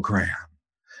program.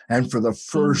 And for the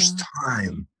first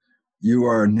time, you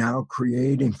are now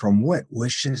creating from what?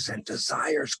 Wishes and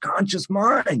desires, conscious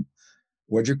mind.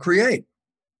 What'd you create?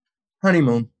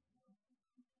 Honeymoon.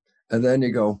 And then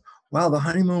you go, wow, the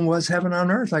honeymoon was heaven on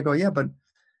earth. I go, yeah, but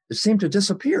it seemed to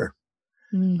disappear.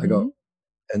 I go,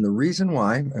 and the reason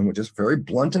why, and which is very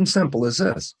blunt and simple, is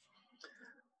this.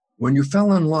 When you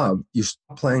fell in love, you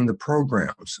stopped playing the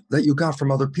programs that you got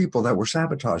from other people that were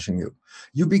sabotaging you.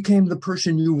 You became the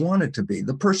person you wanted to be,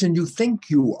 the person you think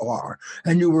you are,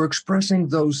 and you were expressing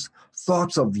those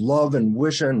thoughts of love and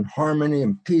wish and harmony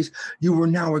and peace. You were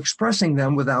now expressing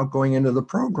them without going into the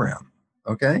program,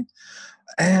 okay?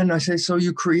 And I say, so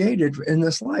you created in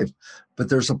this life, but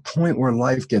there's a point where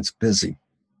life gets busy.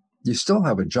 You still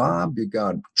have a job, you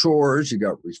got chores, you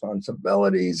got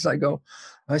responsibilities.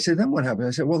 I say, then what happens?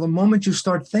 I say, well, the moment you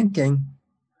start thinking,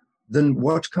 then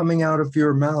what's coming out of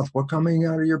your mouth? What's coming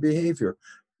out of your behavior?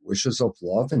 Wishes of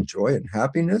love and joy and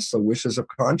happiness, the wishes of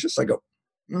conscience. I go,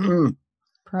 the moment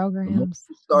Programs.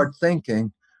 you start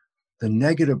thinking, the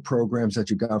negative programs that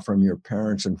you got from your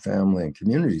parents and family and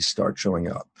community start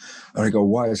showing up. And I go,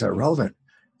 why is that relevant?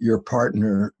 Your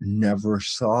partner never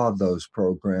saw those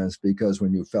programs because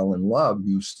when you fell in love,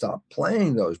 you stopped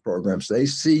playing those programs. They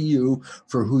see you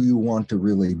for who you want to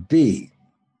really be.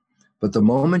 But the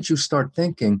moment you start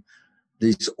thinking,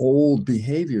 these old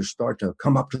behaviors start to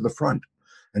come up to the front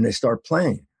and they start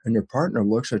playing. And your partner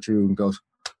looks at you and goes,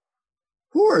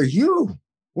 who are you?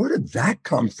 Where did that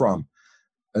come from?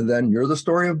 And then you're the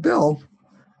story of Bill.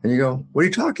 And you go, what are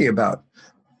you talking about?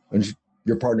 And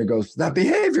your partner goes, that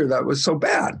behavior, that was so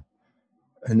bad.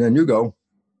 And then you go,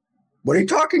 what are you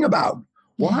talking about?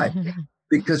 Why?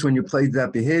 Because when you played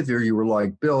that behavior, you were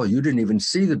like, Bill, you didn't even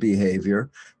see the behavior.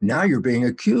 Now you're being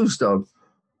accused of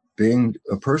being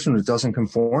a person who doesn't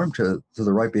conform to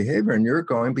the right behavior. And you're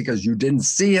going, because you didn't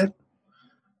see it,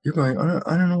 you're going,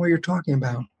 I don't know what you're talking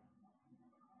about.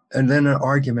 And then an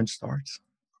argument starts.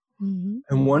 Mm-hmm.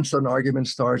 And once an argument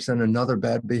starts, then another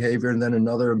bad behavior, and then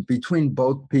another between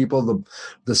both people,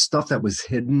 the stuff that was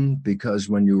hidden because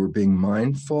when you were being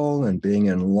mindful and being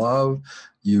in love,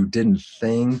 you didn't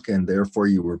think, and therefore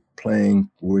you were playing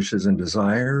wishes and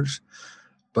desires.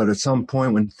 But at some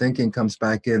point when thinking comes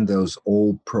back in, those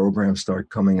old programs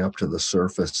start coming up to the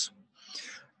surface.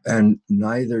 And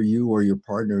neither you or your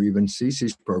partner even sees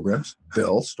these programs.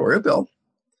 Bill, story of Bill.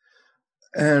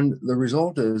 And the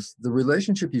result is the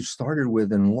relationship you started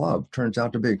with in love turns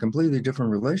out to be a completely different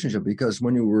relationship, because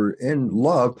when you were in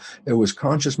love, it was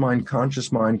conscious mind,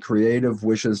 creative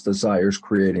wishes, desires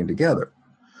creating together.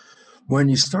 When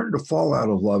you started to fall out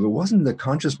of love, it wasn't the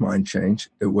conscious mind change.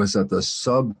 It was that the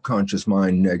subconscious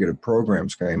mind negative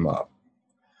programs came up.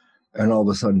 And all of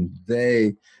a sudden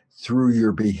they threw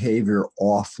your behavior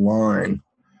offline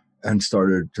and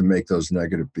started to make those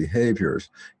negative behaviors.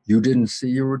 You didn't see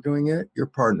you were doing it. Your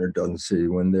partner doesn't see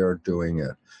when they're doing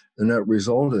it. And that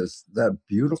result is that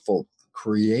beautiful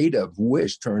creative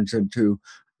wish turns into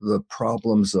the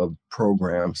problems of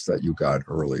programs that you got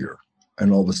earlier.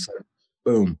 And all of a sudden,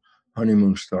 boom,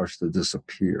 honeymoon starts to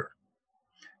disappear.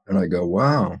 And I go,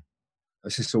 wow. I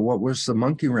say, so what was the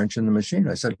monkey wrench in the machine?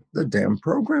 I said, the damn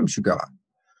programs you got.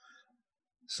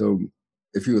 So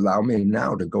if you allow me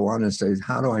now to go on and say,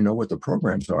 how do I know what the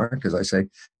programs are? Because I say,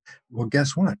 well,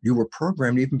 guess what? You were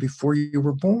programmed even before you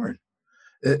were born.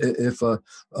 If a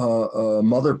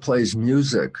mother plays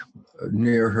music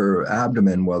near her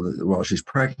abdomen while she's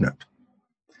pregnant,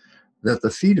 that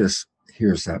the fetus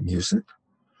hears that music.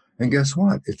 And guess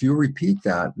what? If you repeat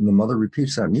that and the mother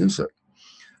repeats that music,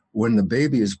 when the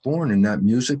baby is born and that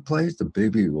music plays, the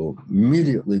baby will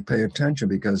immediately pay attention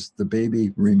because the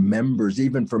baby remembers,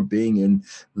 even from being in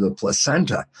the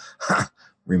placenta,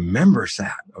 remembers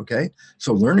that, okay?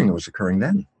 So learning was occurring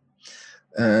then.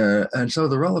 And so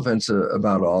the relevance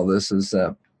about all this is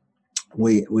that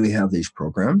we have these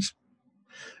programs.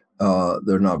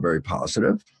 They're not very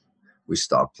positive. We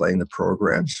stop playing the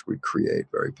programs. We create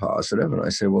very positive. And I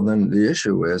say, well, then the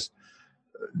issue is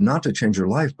not to change your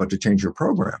life, but to change your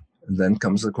program. And then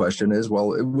comes the question is,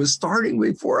 well, it was starting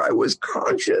before I was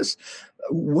conscious.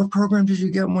 What program did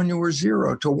you get when you were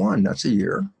 0 to 1? That's a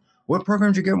year. What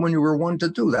program did you get when you were 1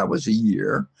 to 2? That was a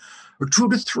year. Or 2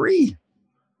 to 3.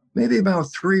 Maybe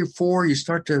about 3 or 4, you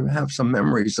start to have some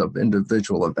memories of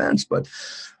individual events. But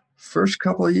first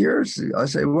couple of years, I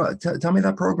say, what? Tell me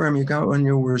that program you got when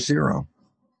you were 0.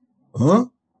 Huh?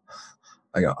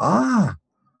 I go,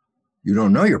 you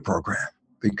don't know your program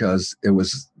because it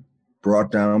was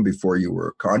brought down before you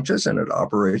were conscious, and it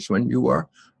operates when you are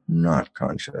not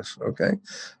conscious, okay?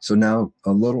 So now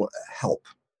a little help.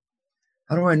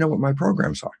 How do I know what my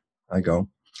programs are? I go,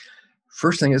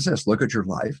 first thing is this, look at your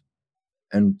life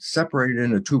and separate it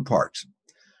into 2 parts.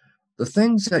 The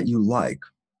things that you like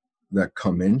that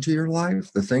come into your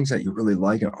life, the things that you really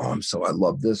like, and I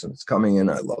love this and it's coming in,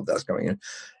 I love that's coming in.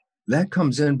 That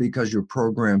comes in because your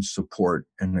programs support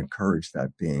and encourage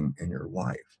that being in your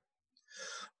life.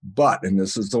 But, and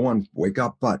this is the one, wake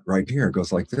up, but right here, it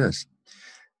goes like this.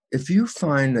 If you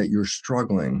find that you're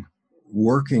struggling,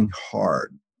 working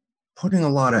hard, putting a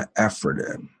lot of effort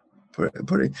in,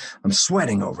 I'm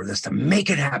sweating over this to make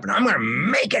it happen. I'm going to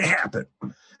make it happen.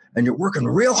 And you're working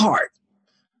real hard.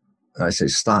 And I say,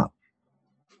 stop.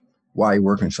 Why are you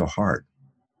working so hard?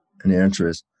 And the answer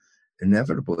is,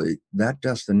 inevitably, that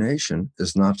destination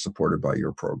is not supported by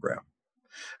your program.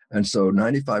 And so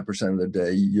 95% of the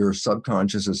day, your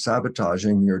subconscious is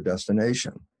sabotaging your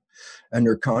destination. And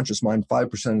your conscious mind,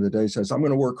 5% of the day says, I'm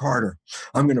going to work harder.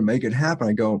 I'm going to make it happen.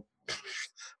 I go,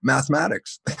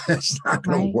 mathematics. It's not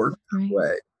going to work that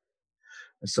way.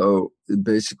 So you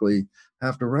basically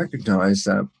have to recognize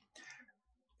that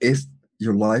if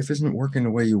your life isn't working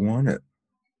the way you want it,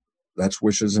 that's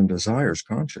wishes and desires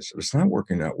conscious. If it's not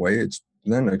working that way, it's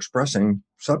then expressing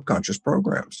subconscious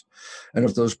programs. And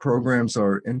if those programs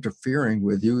are interfering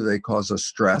with you, they cause a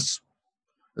stress.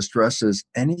 The stress is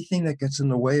anything that gets in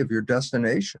the way of your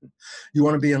destination. You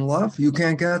want to be in love? You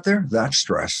can't get there? That's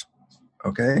stress.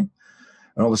 Okay? And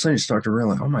all of a sudden you start to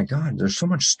realize, oh my God, there's so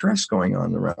much stress going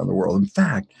on around the world. In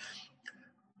fact,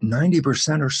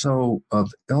 90% or so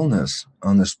of illness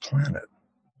on this planet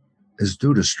is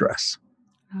due to stress.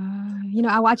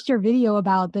 I watched your video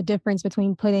about the difference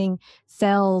between putting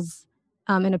cells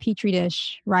in a petri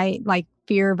dish, right? Like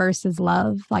fear versus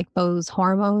love, like those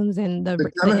hormones, and the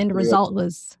end result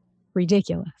was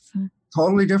ridiculous.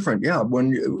 Totally different. Yeah.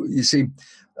 When you see,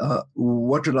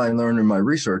 what did I learn in my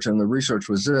research? And the research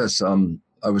was this.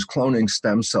 I was cloning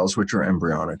stem cells, which are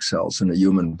embryonic cells in the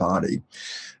human body.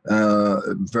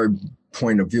 Very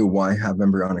point of view, why have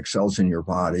embryonic cells in your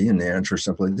body? And the answer is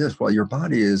simply this. Well, your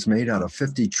body is made out of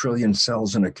 50 trillion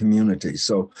cells in a community.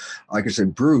 So I could say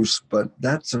Bruce, but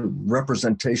that's a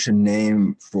representation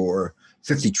name for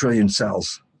 50 trillion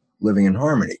cells living in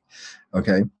harmony.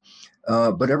 Okay.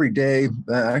 But every day,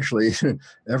 actually,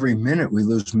 every minute, we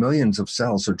lose millions of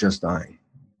cells are just dying.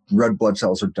 Red blood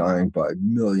cells are dying by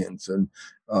millions, and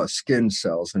skin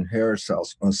cells and hair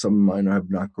cells. Some of mine have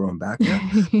not grown back yet.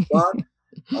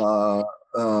 But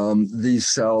these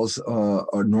cells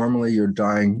are normally, you're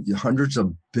dying. Hundreds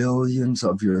of billions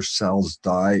of your cells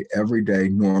die every day,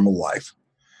 normal life.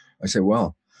 I say,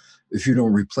 well, if you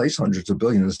don't replace hundreds of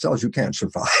billions of cells, you can't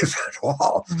survive at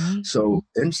all. Mm-hmm. So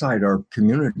inside our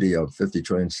community of 50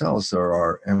 trillion cells, there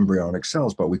are embryonic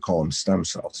cells, but we call them stem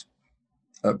cells.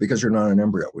 Because you're not an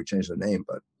embryo. We changed the name,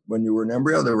 but when you were an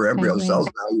embryo, there were embryo cells.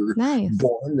 Now you're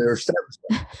born, they're stem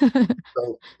cells.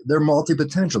 So they're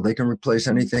multi-potential. They can replace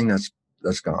anything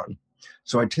that's gone.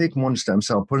 So I take one stem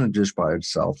cell, put it in a dish by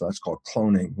itself. That's called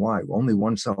cloning. Why? Only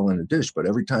one cell in a dish, but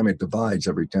every time it divides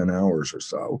every 10 hours or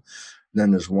so, then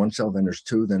there's one cell, then there's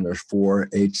two, then there's 4,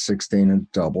 8, 16, and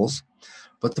it doubles.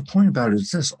 But the point about it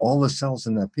is this: all the cells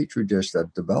in that petri dish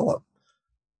that develop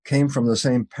came from the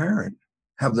same parent,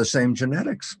 have the same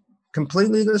genetics,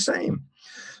 completely the same.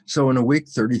 So in a week,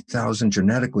 30,000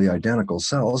 genetically identical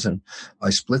cells, and I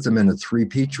split them into 3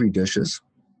 petri dishes.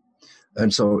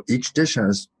 And so each dish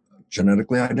has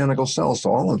genetically identical cells to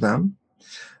all of them.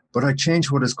 But I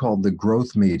changed what is called the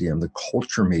growth medium, the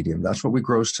culture medium. That's what we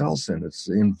grow cells in. It's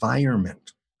the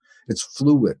environment. It's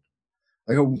fluid.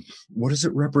 I go, what does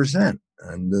it represent?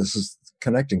 And this is the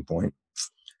connecting point.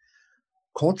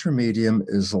 Culture medium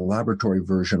is a laboratory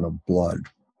version of blood,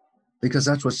 because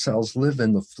that's what cells live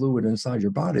in. The fluid inside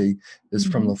your body is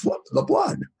from the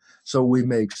blood. So we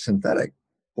make synthetic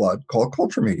blood called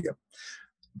culture medium.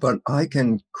 But I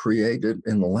can create it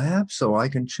in the lab, so I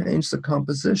can change the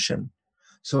composition.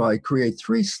 So I create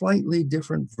 3 slightly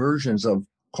different versions of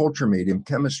culture medium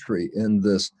chemistry in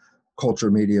this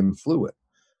culture medium fluid.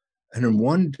 And in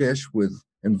one dish with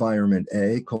environment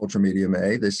A, culture medium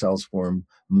A, the cells form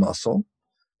muscle.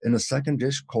 In a second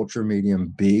dish, culture medium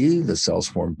B, the cells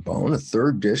form bone. A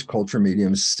third dish, culture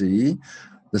medium C,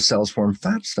 the cells form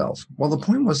fat cells. Well, the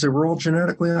point was they were all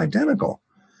genetically identical.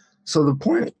 So the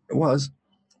point was,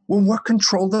 well, what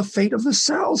controlled the fate of the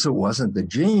cells? It wasn't the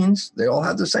genes. They all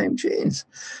had the same genes.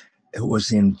 It was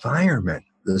the environment,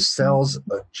 the cells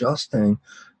adjusting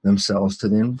themselves to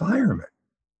the environment.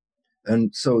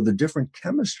 And so the different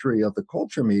chemistry of the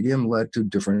culture medium led to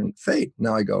different fate.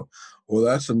 Now I go, well,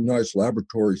 that's a nice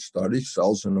laboratory study,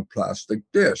 cells in a plastic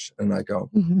dish. And I go,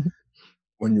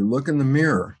 when you look in the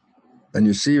mirror and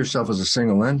you see yourself as a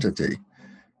single entity,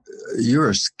 you're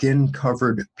a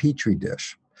skin-covered petri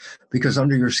dish, because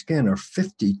under your skin are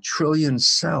 50 trillion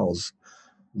cells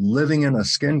living in a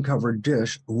skin-covered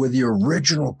dish with the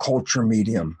original culture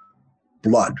medium,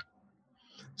 blood.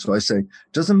 So I say,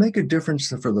 does it make a difference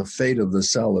for the fate of the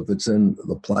cell if it's in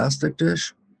the plastic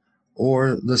dish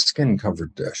or the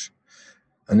skin-covered dish?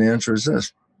 And the answer is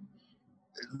this: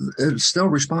 it still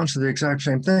responds to the exact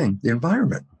same thing, the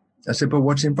environment. I say, but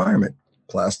what's the environment?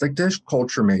 Plastic dish,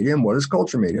 culture medium. What is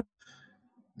culture medium?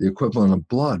 The equivalent of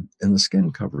blood in the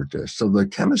skin-covered dish. So the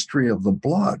chemistry of the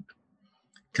blood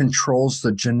controls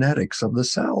the genetics of the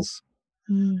cells.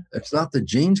 It's not the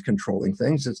genes controlling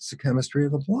things, it's the chemistry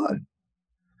of the blood.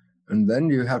 And then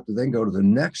you have to then go to the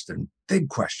next and big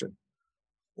question.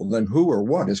 Well, then who or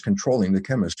what is controlling the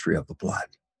chemistry of the blood?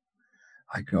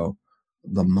 I go,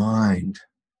 the mind.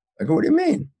 I go, what do you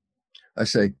mean? I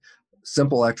say,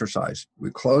 simple exercise.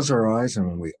 We close our eyes, and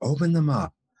when we open them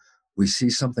up, we see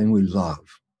something we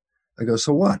love. I go,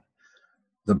 so what?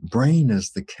 The brain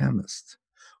is the chemist.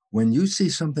 When you see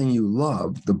something you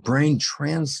love, the brain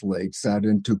translates that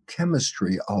into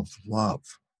chemistry of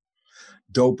love.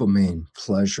 Dopamine,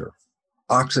 pleasure.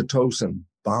 Oxytocin,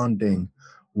 bonding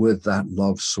with that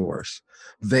love source.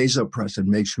 Vasopressin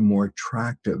makes you more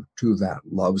attractive to that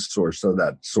love source, so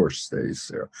that source stays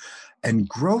there. And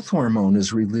growth hormone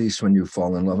is released when you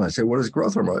fall in love. I say, what is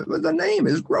growth hormone? Well, the name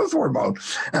is growth hormone.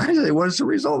 I say, what is the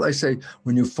result? I say,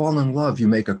 when you fall in love, you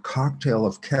make a cocktail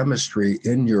of chemistry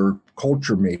in your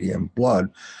culture medium, blood,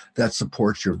 that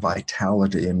supports your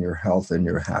vitality and your health and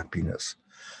your happiness.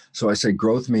 So I say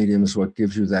growth medium is what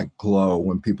gives you that glow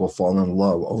when people fall in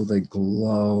love. Oh, they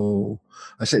glow.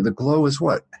 I say the glow is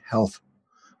what? Health.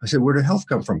 I say, where did health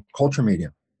come from? Culture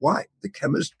medium. Why? The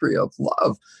chemistry of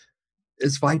love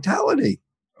is vitality.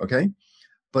 Okay.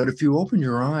 But if you open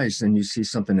your eyes and you see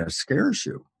something that scares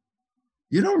you,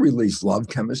 you don't release love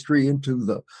chemistry into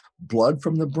the blood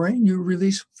from the brain. You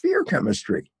release fear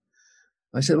chemistry.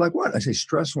 I say, like what? I say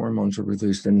stress hormones are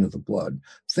released into the blood.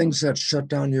 Things that shut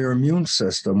down your immune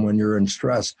system when you're in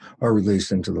stress are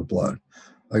released into the blood.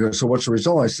 I go, so what's the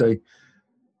result? I say,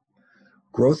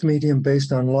 growth medium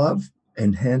based on love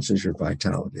enhances your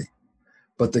vitality.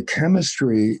 But the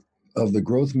chemistry of the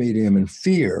growth medium and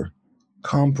fear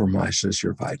compromises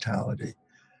your vitality.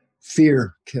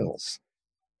 Fear kills.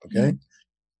 Okay?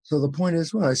 So the point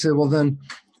is, well, I say, well, then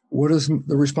what is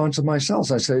the response of my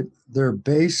cells? I say, they're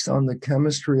based on the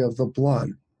chemistry of the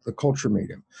blood, the culture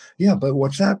medium. Yeah, but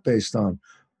what's that based on?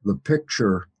 The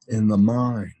picture in the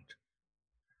mind.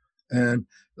 And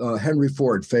Henry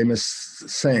Ford, famous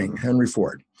saying, Henry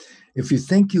Ford, if you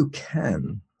think you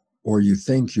can or you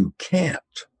think you can't,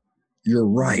 you're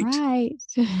right. Right.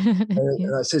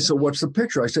 And I say, so what's the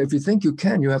picture? I say, if you think you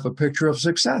can, you have a picture of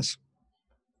success.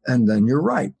 And then you're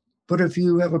right. But if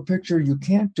you have a picture you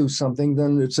can't do something,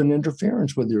 then it's an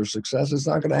interference with your success. It's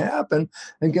not going to happen.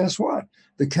 And guess what?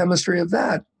 The chemistry of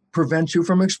that prevents you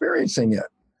from experiencing it.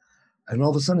 And all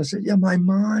of a sudden I said, yeah, my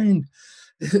mind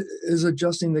is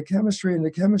adjusting the chemistry, and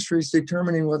the chemistry is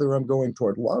determining whether I'm going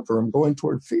toward love or I'm going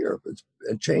toward fear.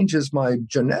 It changes my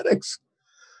genetics.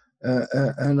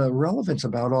 And the relevance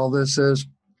about all this is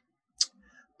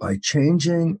by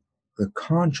changing the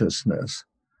consciousness,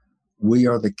 we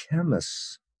are the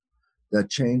chemists that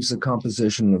change the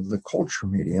composition of the culture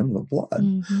medium, the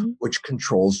blood, which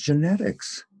controls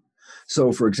genetics.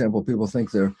 So, for example, people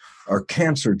think there are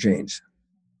cancer genes.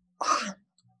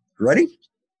 Ready?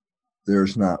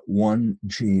 There's not one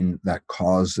gene that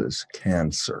causes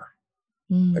cancer.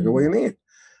 I go, what do you mean?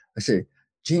 I say,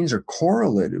 genes are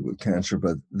correlated with cancer,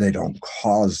 but they don't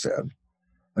cause it.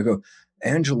 I go,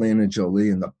 Angelina Jolie,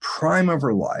 in the prime of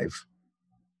her life,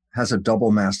 has a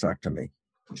double mastectomy.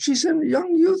 She's in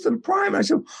young youth and prime. I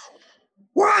said,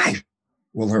 why?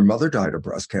 Well, her mother died of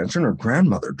breast cancer and her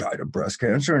grandmother died of breast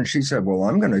cancer. And she said, well,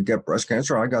 I'm going to get breast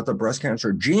cancer. I got the breast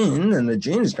cancer gene, and the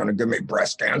gene is going to give me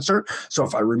breast cancer. So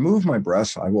if I remove my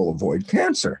breast, I will avoid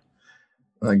cancer.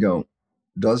 And I go,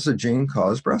 does the gene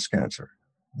cause breast cancer?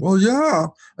 Well, yeah.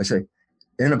 I say,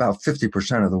 in about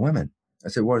 50% of the women. I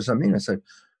said, what does that mean? I said,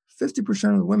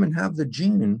 50% of the women have the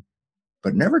gene,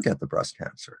 but never get the breast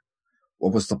cancer.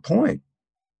 What was the point?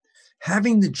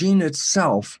 Having the gene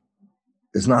itself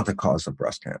is not the cause of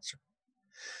breast cancer.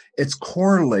 It's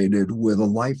correlated with a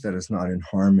life that is not in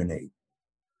harmony.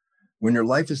 When your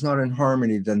life is not in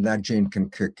harmony, then that gene can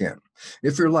kick in.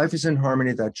 If your life is in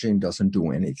harmony, that gene doesn't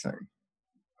do anything.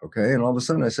 Okay? And all of a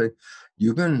sudden I say,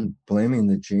 you've been blaming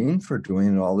the gene for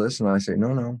doing all this? And I say,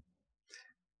 no.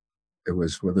 It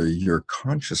was whether your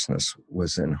consciousness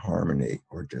was in harmony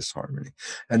or disharmony.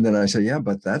 And then I say, yeah,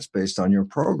 but that's based on your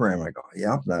program. I go,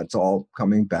 yeah, that's all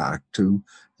coming back to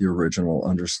the original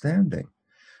understanding.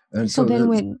 And so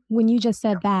then when you just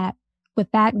said that, would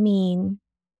that mean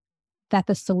that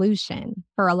the solution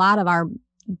for a lot of our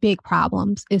big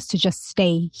problems is to just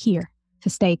stay here, to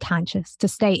stay conscious, to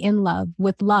stay in love,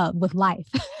 with life,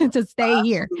 to stay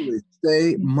here?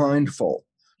 Stay mindful.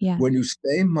 Yeah. When you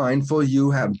stay mindful, you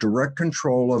have direct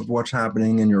control of what's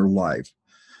happening in your life.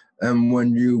 And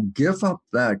when you give up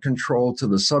that control to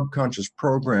the subconscious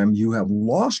program, you have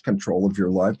lost control of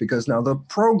your life, because now the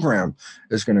program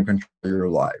is going to control your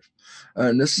life.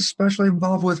 And this is especially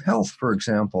involved with health, for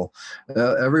example.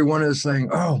 Everyone is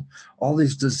saying, oh, all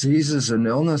these diseases and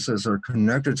illnesses are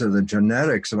connected to the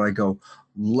genetics. And I go,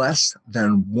 less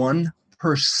than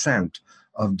 1%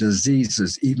 of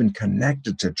diseases, even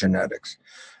connected to genetics.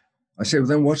 I say, well,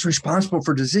 then what's responsible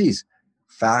for disease?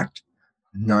 Fact,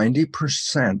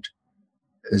 90%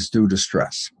 is due to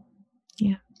stress.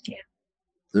 Yeah.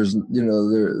 There's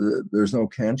no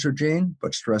cancer gene,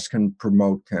 but stress can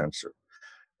promote cancer.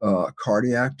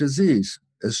 Cardiac disease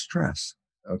is stress.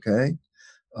 Okay.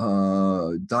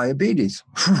 Diabetes,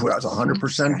 that's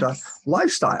 100%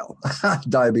 lifestyle.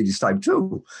 Diabetes type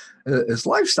 2 is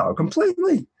lifestyle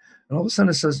completely. And all of a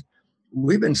sudden it says,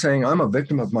 we've been saying I'm a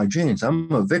victim of my genes.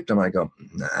 I'm a victim. I go,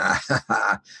 nah,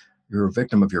 you're a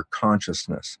victim of your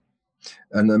consciousness.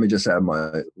 And let me just add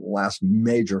my last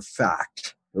major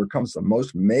fact. Here comes the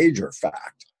most major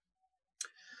fact.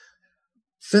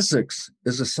 Physics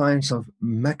is a science of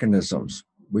mechanisms.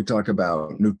 We talk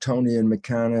about Newtonian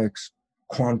mechanics,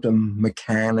 quantum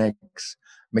mechanics.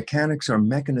 Mechanics are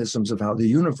mechanisms of how the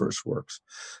universe works.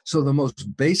 So the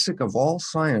most basic of all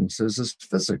sciences is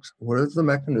physics. What are the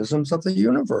mechanisms of the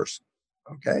universe?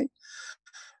 Okay.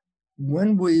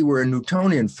 When we were in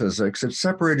Newtonian physics, it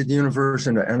separated the universe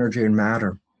into energy and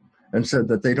matter and said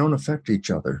that they don't affect each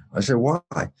other. I said, why?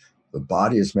 The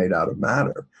body is made out of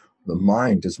matter. The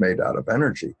mind is made out of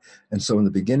energy. And so in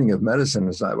the beginning of medicine,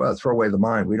 it's like, well, throw away the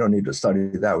mind. We don't need to study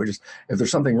that. We just, if there's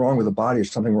something wrong with the body or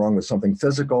something wrong with something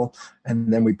physical,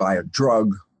 and then we buy a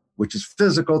drug, which is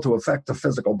physical to affect the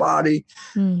physical body.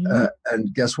 Mm-hmm.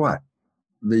 And guess what?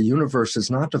 The universe is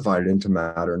not divided into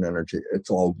matter and energy. It's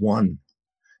all one.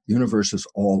 The universe is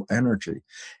all energy.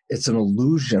 It's an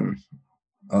illusion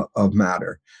of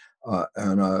matter.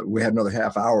 And we had another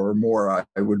half hour or more,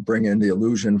 I would bring in the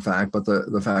illusion fact, but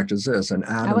the fact is this, an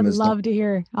atom I would love to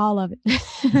hear all of it.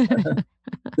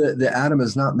 the atom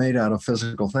is not made out of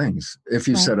physical things. If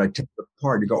you said, I take it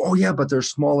apart, you go, oh yeah, but they're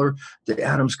smaller. The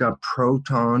atom's got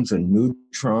protons and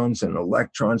neutrons and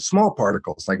electrons, small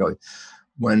particles. I go,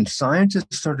 when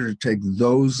scientists started to take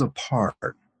those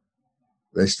apart,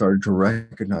 they started to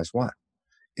recognize what?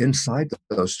 Inside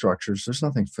those structures, there's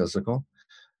nothing physical.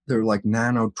 They're like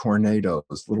nano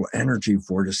tornadoes, little energy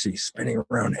vortices spinning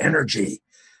around energy.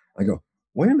 I go,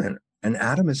 wait a minute, an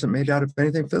atom isn't made out of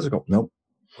anything physical. Nope.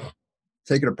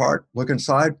 Take it apart, look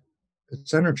inside,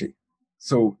 it's energy.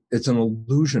 So it's an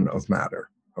illusion of matter,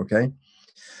 okay?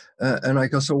 And I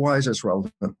go, so why is this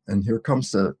relevant? And here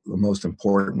comes the most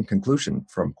important conclusion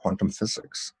from quantum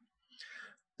physics.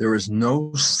 There is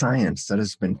no science that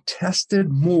has been tested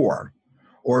more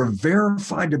or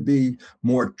verified to be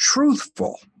more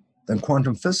truthful than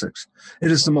quantum physics.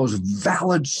 It is the most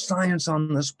valid science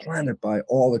on this planet by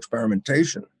all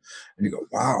experimentation. And you go,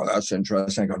 wow, that's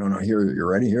interesting. I go, no, here, you're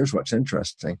ready? Here's what's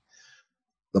interesting.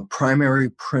 The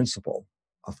primary principle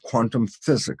of quantum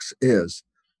physics is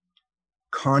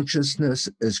consciousness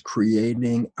is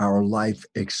creating our life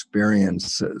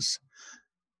experiences.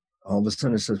 All of a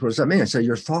sudden it says, what does that mean? I say,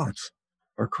 your thoughts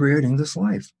are creating this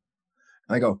life.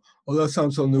 I go, oh, that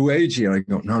sounds so new agey. And I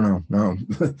go, no.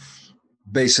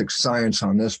 Basic science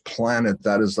on this planet,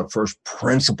 that is the first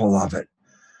principle of it.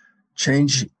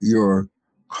 Change your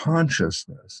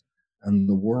consciousness and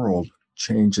the world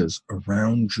changes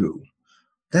around you.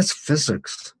 That's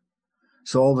physics.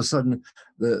 So all of a sudden,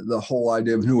 the whole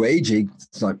idea of new agey,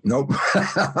 it's like, nope.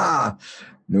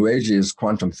 New agey is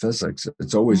quantum physics.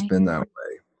 It's always been that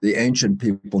way. The ancient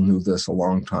people knew this a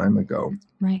long time ago.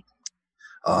 Right.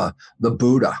 The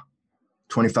Buddha,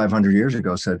 2,500 years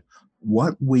ago, said,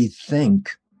 what we think,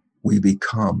 we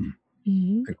become.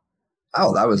 Mm-hmm.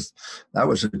 Oh, that was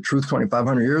the truth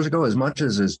 2,500 years ago, as much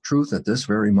as is truth at this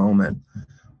very moment.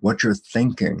 What you're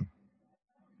thinking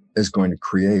is going to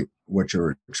create what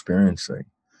you're experiencing.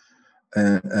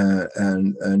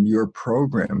 And your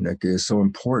program, Nikki, is so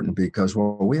important because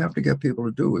what we have to get people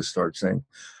to do is start saying,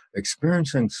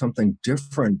 experiencing something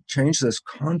different, change this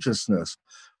consciousness,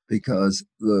 because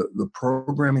the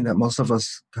programming that most of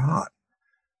us got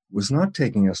was not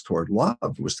taking us toward love,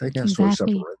 it was taking us toward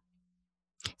separation.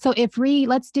 So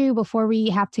let's do before we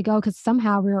have to go, because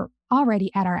somehow we're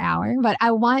already at our hour, but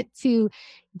I want to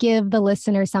give the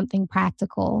listener something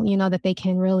practical, that they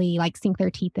can really sink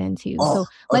their teeth into.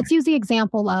 Let's use the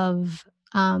example of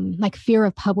fear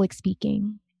of public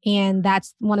speaking. And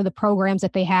that's one of the programs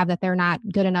that they have, that they're not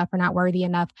good enough or not worthy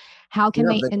enough. How can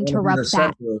they interrupt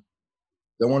that?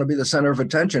 They want to be the center of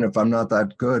attention if I'm not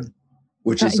that good,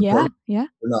 which is They're not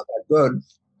that good.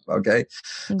 Okay.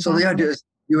 Exactly. So the idea is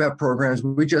you have programs.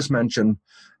 We just mentioned,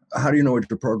 how do you know what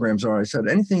your programs are? I said,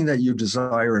 anything that you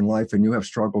desire in life and you have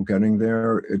struggle getting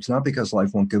there, it's not because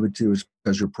life won't give it to you, it's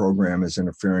because your program is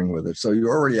interfering with it. So you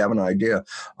already have an idea.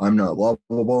 I'm not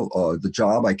lovable. The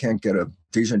job, I can't get a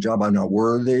decent job. I'm not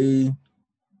worthy.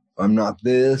 I'm not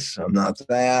this. I'm not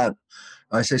that.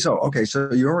 I say, so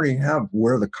you already have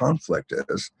where the conflict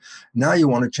is. Now you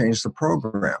want to change the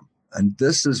program. And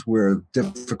this is where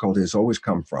difficulties always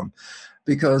come from,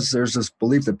 because there's this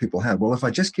belief that people have, well, if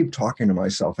I just keep talking to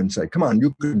myself and say, come on,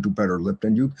 you can do better,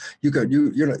 Lipton. You can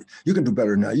do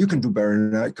better now. You can do better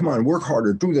now. Come on, work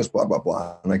harder, do this, blah, blah,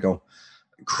 blah. And I go,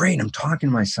 great, I'm talking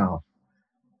to myself.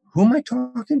 Who am I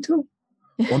talking to?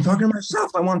 Well, I'm talking to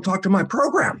myself. I want to talk to my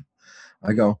program.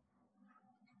 I go,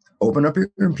 open up your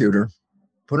computer,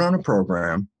 put on a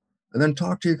program, and then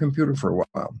talk to your computer for a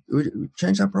while.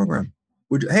 Change that program.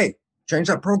 Hey, change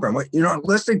that program. Wait, you're not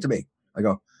listening to me. I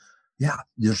go, yeah,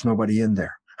 there's nobody in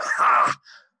there.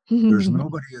 There's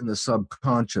nobody in the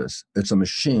subconscious. It's a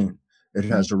machine. It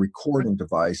has a recording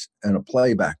device and a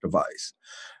playback device.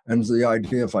 And the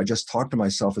idea, if I just talk to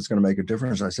myself, it's going to make a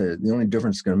difference. I say the only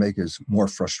difference it's going to make is more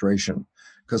frustration,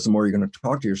 because the more you're going to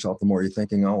talk to yourself, the more you're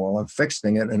thinking, oh, well, I'm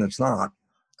fixing it, and it's not.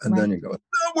 And then you go, it's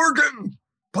not working.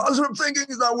 Positive thinking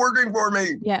is not working for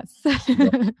me. Yes.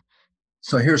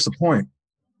 So here's the point.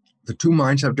 The two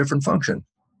minds have different function: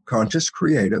 conscious,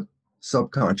 creative,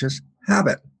 subconscious,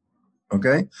 habit.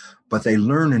 Okay? But they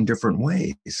learn in different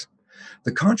ways.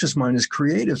 The conscious mind is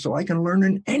creative, so I can learn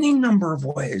in any number of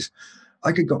ways.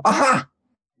 I could go, aha,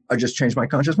 I just changed my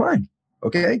conscious mind.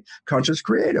 Okay? Conscious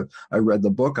creative. I read the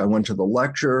book. I went to the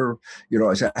lecture.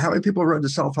 I said, how many people read the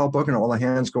self-help book? And all the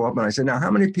hands go up. And I said, now,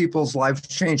 how many people's lives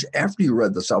changed after you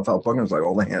read the self-help book? And it's like,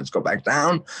 all the hands go back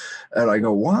down. And I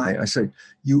go, why? I say,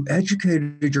 you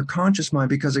educated your conscious mind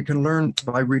because it can learn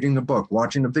by reading the book,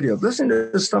 watching the video, listening to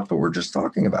the stuff that we're just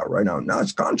talking about right now. Now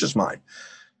it's conscious mind.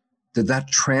 Did that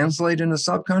translate into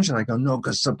subconscious? I go, no,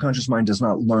 because subconscious mind does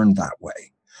not learn that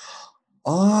way.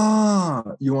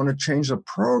 You want to change the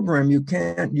program. You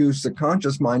can't use the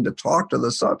conscious mind to talk to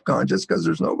the subconscious because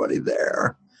there's nobody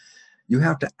there. You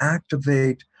have to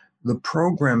activate the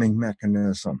programming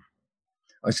mechanism.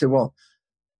 I say, well,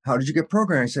 how did you get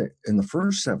programmed? I say, in the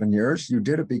first 7 years, you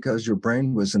did it because your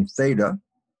brain was in theta,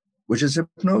 which is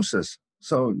hypnosis.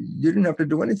 So you didn't have to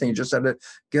do anything. You just had to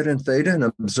get in theta and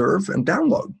observe and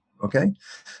download. Okay.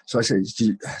 So I say,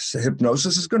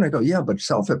 hypnosis is good. I go, yeah, but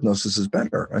self-hypnosis is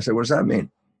better. I say, what does that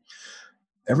mean?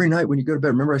 Every night when you go to bed,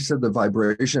 remember I said the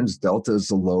vibrations, delta is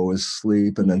the lowest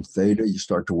sleep, and then theta, you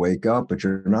start to wake up, but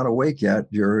you're not awake yet.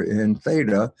 You're in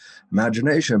theta,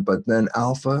 imagination, but then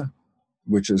alpha,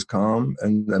 which is calm,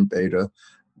 and then beta,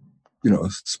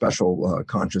 special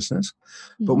consciousness.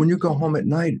 Mm-hmm. But when you go home at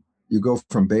night, you go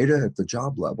from beta at the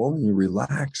job level, and you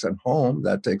relax at home.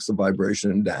 That takes the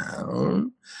vibration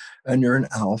down, and you're in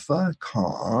alpha,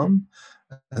 calm.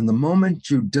 And the moment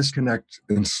you disconnect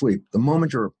and sleep, the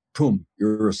moment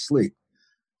you're asleep,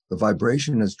 the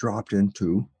vibration has dropped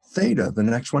into theta, the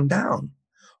next one down.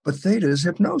 But theta is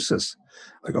hypnosis.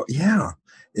 I go, yeah,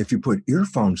 if you put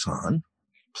earphones on,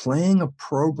 playing a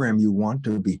program you want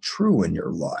to be true in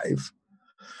your life,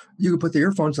 you can put the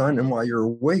earphones on, and while you're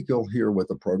awake, you'll hear what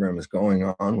the program is going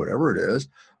on, whatever it is.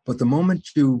 But the moment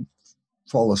you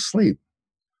fall asleep,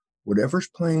 whatever's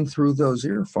playing through those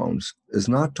earphones is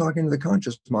not talking to the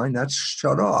conscious mind. That's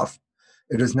shut off.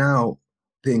 It is now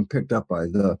being picked up by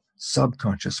the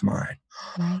subconscious mind.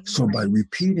 Right. So by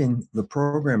repeating the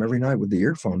program every night with the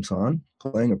earphones on,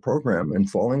 playing a program and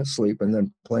falling asleep and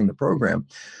then playing the program,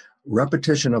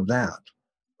 repetition of that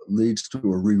leads to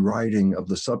a rewriting of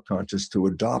the subconscious to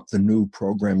adopt the new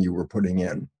program you were putting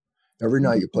in. Every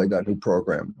night you play that new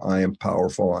program. I am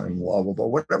powerful, I'm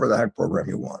lovable, whatever the heck program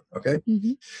you want, okay?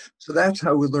 Mm-hmm. So that's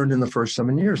how we learned in the first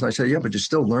 7 years. And I say, yeah, but you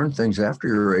still learn things after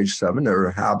you're age 7. There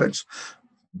are habits,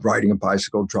 riding a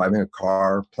bicycle, driving a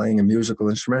car, playing a musical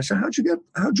instrument. I say,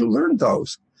 how'd you learn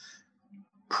those?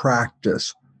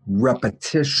 Practice,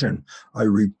 repetition. I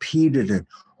repeated it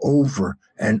over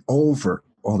and over.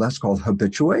 Oh, that's called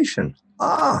habituation.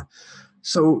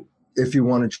 So if you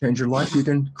want to change your life, you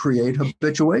can create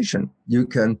habituation. You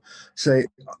can say,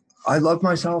 I love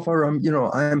myself, or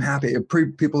I am happy. If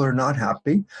people are not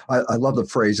happy, I love the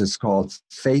phrase. It's called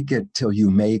fake it till you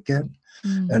make it.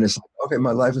 And it's like, okay,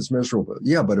 my life is miserable.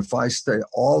 Yeah, but if I stay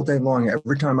all day long,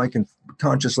 every time I can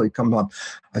consciously come up,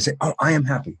 I say, oh, I am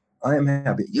happy. I am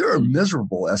happy. You're a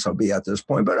miserable SOB at this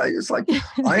point, but it's like,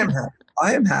 I am happy.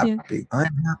 I am happy. Yeah. I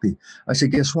am happy. I say,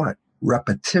 guess what?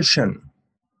 Repetition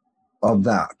of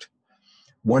that.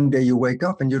 One day you wake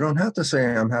up and you don't have to say,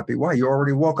 I'm happy. Why? You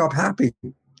already woke up happy.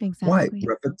 Exactly. Why?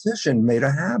 Repetition made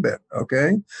a habit.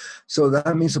 Okay. So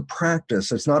that means a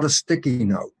practice. It's not a sticky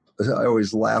note. I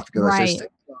always laugh because I say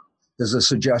sticky note is a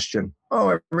suggestion.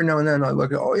 Oh, every now and then I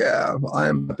look at, oh yeah,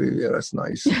 I'm happy. Yeah, that's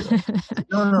nice.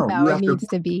 No. It needs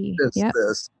to be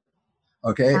this.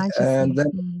 Okay. And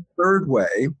then the third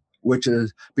way which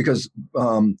is because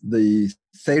the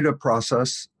theta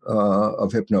process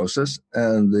of hypnosis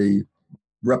and the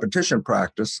repetition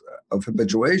practice of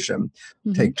habituation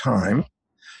take time,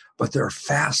 but there are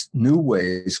fast new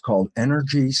ways called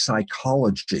energy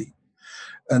psychology.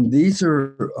 And these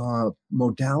are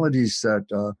modalities that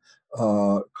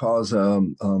cause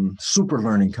super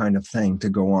learning kind of thing to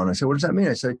go on. I say, what does that mean?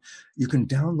 I say, you can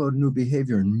download new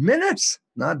behavior in minutes,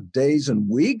 not days and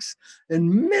weeks,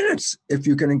 in minutes, if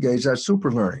you can engage that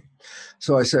super learning.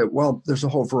 So I said, well, there's a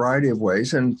whole variety of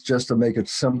ways. And just to make it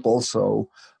simple, so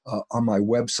on my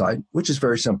website, which is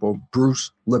very simple,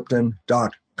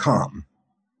 brucelipton.com.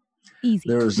 Easy.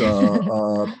 There's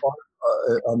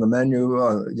on the menu,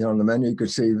 on the menu, you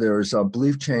could see there's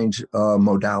belief change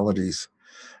modalities.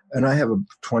 And I have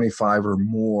 25 or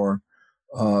more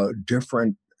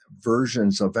different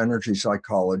versions of energy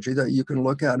psychology that you can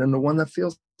look at. And the one that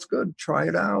feels good, try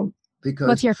it out. Because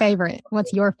what's your favorite?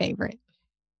 What's your favorite?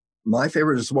 My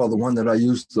favorite is, well, the one that I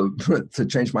used to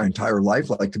change my entire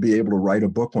life, like to be able to write a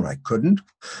book when I couldn't,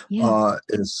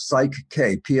 is Psych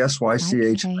K,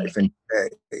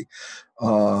 Psych-K.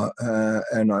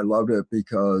 And I loved it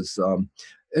because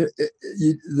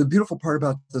the beautiful part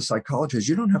about the psychology is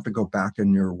you don't have to go back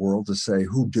in your world to say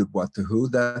who did what to who.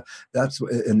 That's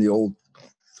in the old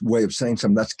way of saying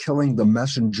something. That's killing the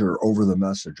messenger over the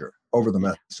message.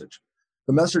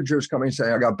 The messenger is coming and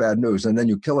saying, I got bad news. And then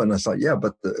you kill it. And I thought, yeah,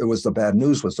 but it was the bad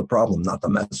news was the problem, not the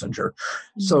messenger.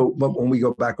 So, but when we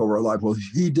go back over our life, well,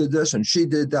 he did this and she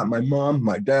did that. My mom,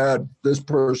 my dad, this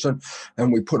person.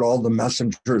 And we put all the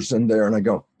messengers in there. And I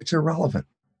go, it's irrelevant.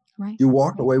 Right. You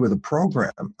walked away with a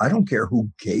program. I don't care who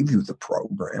gave you the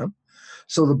program.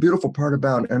 So the beautiful part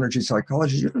about energy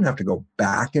psychology, you don't have to go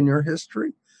back in your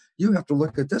history. You have to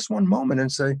look at this one moment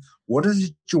and say, what is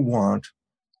it you want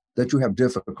that you have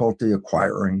difficulty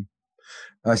acquiring?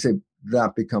 I say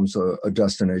that becomes a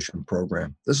destination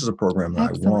program. This is a program that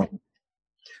I want.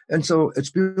 And so it's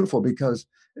beautiful because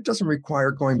it doesn't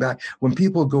require going back. When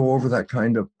people go over that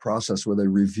kind of process where they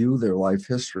review their life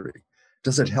history,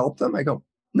 does it help them? I go,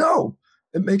 no.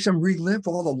 It makes them relive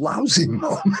all the lousy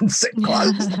moments that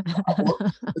caused the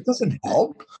problem. It doesn't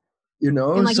help.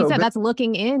 And like you said, that's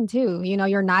looking in too.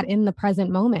 You're not in the present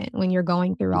moment when you're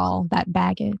going through all that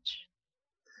baggage.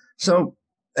 So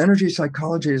energy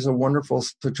psychology is a wonderful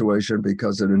situation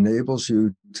because it enables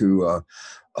you to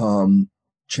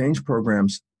change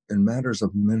programs in matters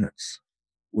of minutes,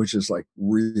 which is like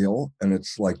real. And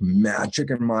it's like magic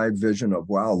in my vision of,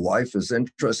 wow, life is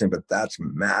interesting, but that's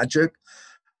magic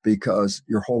because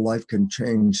your whole life can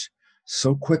change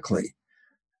so quickly.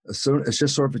 So it's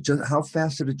just sort of just how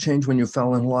fast did it change when you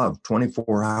fell in love?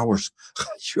 24 hours.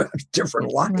 You have a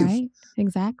different life. Right,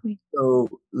 exactly. So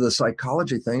the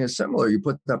psychology thing is similar. You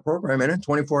put that program in it,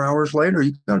 24 hours later,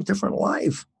 you got a different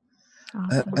life.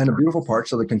 Awesome. And the beautiful part,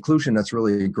 so the conclusion that's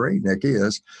really great, Nikki,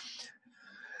 is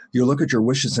you look at your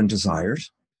wishes and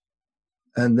desires,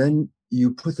 and then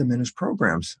you put them in as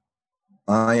programs.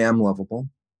 I am lovable.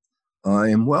 I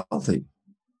am wealthy.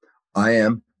 I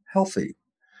am healthy.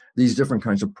 These different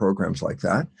kinds of programs like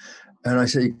that. And I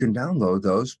say you can download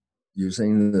those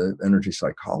using the energy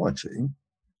psychology.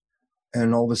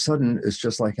 And all of a sudden, it's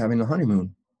just like having a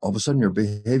honeymoon. All of a sudden, your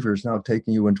behavior is now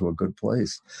taking you into a good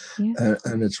place. Yeah.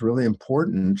 And it's really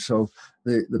important. So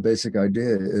the basic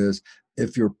idea is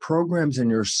if your programs in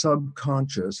your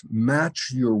subconscious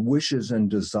match your wishes and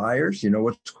desires, you know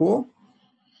what's cool?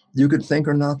 You could think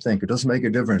or not think. It doesn't make a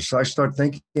difference. So I start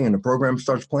thinking and the program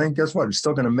starts playing. Guess what? It's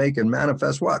still going to make and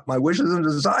manifest what? My wishes and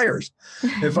desires.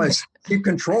 If I keep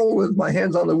control with my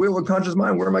hands on the wheel of conscious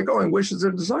mind, where am I going? Wishes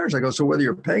and desires. I go, so whether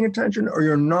you're paying attention or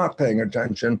you're not paying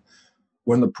attention,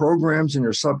 when the programs in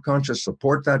your subconscious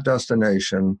support that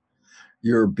destination,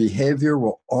 your behavior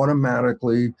will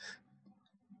automatically,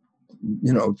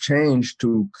 change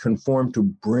to conform to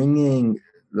bringing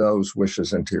those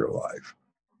wishes into your life.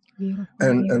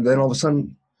 And then all of a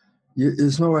sudden,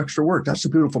 there's no extra work. That's the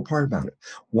beautiful part about it.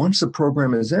 Once the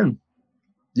program is in,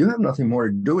 you have nothing more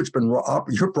to do.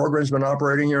 Your program's been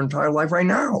operating your entire life right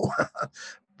now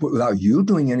without you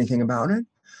doing anything about it.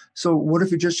 So what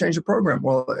if you just change the program?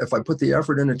 Well, if I put the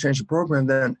effort in to change the program,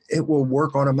 then it will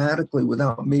work automatically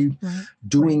without me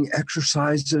doing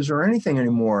exercises or anything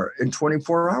anymore. In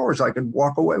 24 hours, I could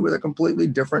walk away with a completely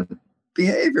different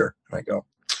behavior. And I go,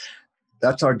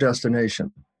 that's our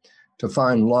destination. To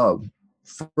find love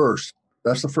first.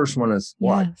 That's the first one is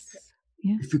life.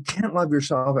 Yeah. If you can't love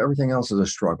yourself, everything else is a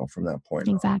struggle from that point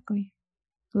Exactly.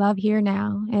 On. Love here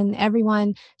now. And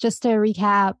everyone, just to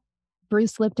recap,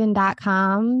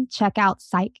 brucelipton.com. Check out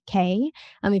Psych K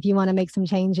if you want to make some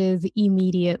changes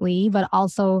immediately. But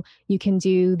also, you can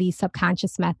do the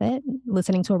subconscious method,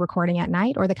 listening to a recording at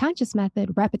night, or the conscious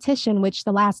method, repetition, which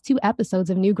the last 2 episodes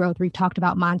of New Growth, we've talked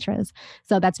about mantras.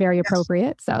 So that's very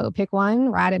appropriate. So pick one,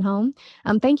 ride it home.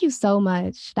 Thank you so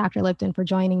much, Dr. Lipton, for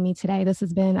joining me today. This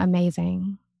has been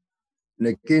amazing.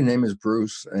 Nikki, name is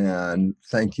Bruce, and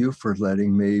thank you for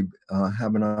letting me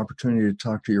have an opportunity to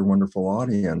talk to your wonderful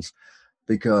audience,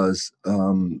 because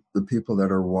the people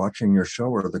that are watching your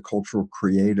show are the cultural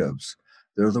creatives.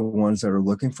 They're the ones that are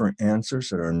looking for answers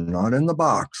that are not in the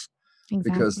box.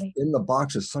 Exactly. Because in the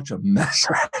box is such a mess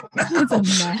right now. It's a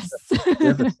mess. You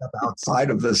have to step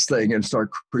outside of this thing and start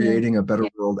creating a better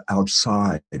world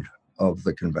outside of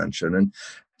the convention. And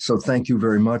so thank you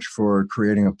very much for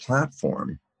creating a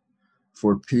platform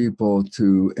for people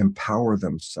to empower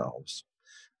themselves.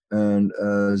 And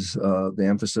as the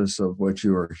emphasis of what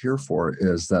you are here for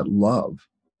is that love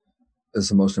is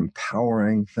the most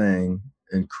empowering thing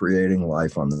in creating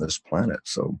life on this planet.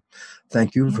 So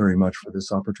thank you very much for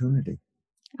this opportunity.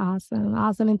 Awesome.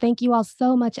 Awesome. And thank you all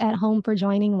so much at home for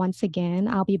joining once again.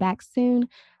 I'll be back soon.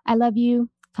 I love you.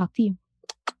 Talk to you.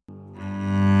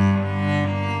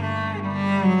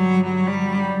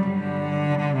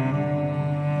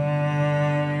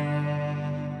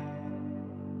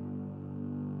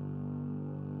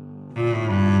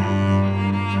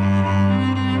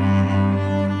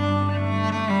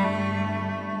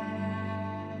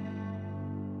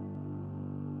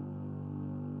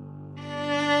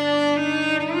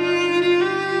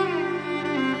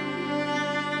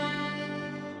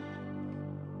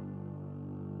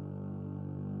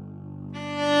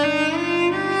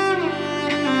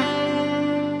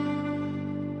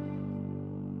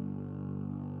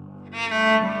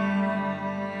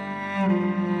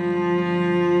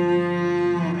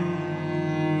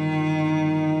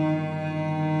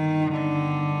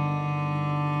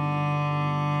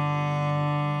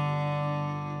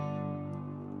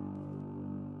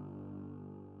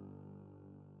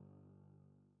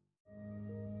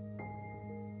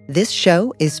 This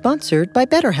show is sponsored by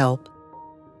BetterHelp.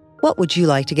 What would you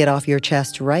like to get off your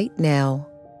chest right now?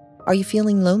 Are you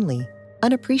feeling lonely,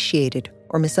 unappreciated,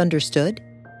 or misunderstood?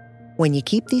 When you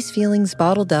keep these feelings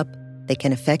bottled up, they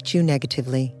can affect you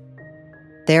negatively.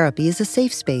 Therapy is a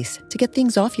safe space to get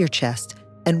things off your chest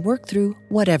and work through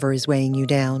whatever is weighing you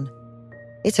down.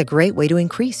 It's a great way to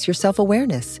increase your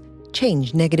self-awareness,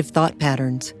 change negative thought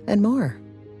patterns, and more.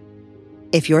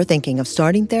 If you're thinking of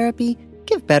starting therapy,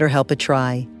 give BetterHelp a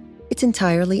try. It's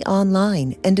entirely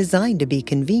online and designed to be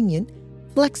convenient,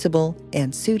 flexible,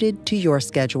 and suited to your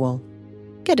schedule.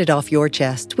 Get it off your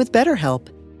chest with BetterHelp.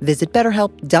 Visit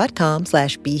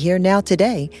BetterHelp.com/BeHereNow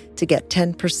today to get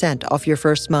 10% off your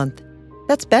first month.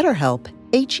 That's BetterHelp,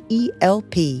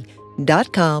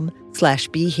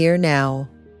 HELP.com/BeHereNow.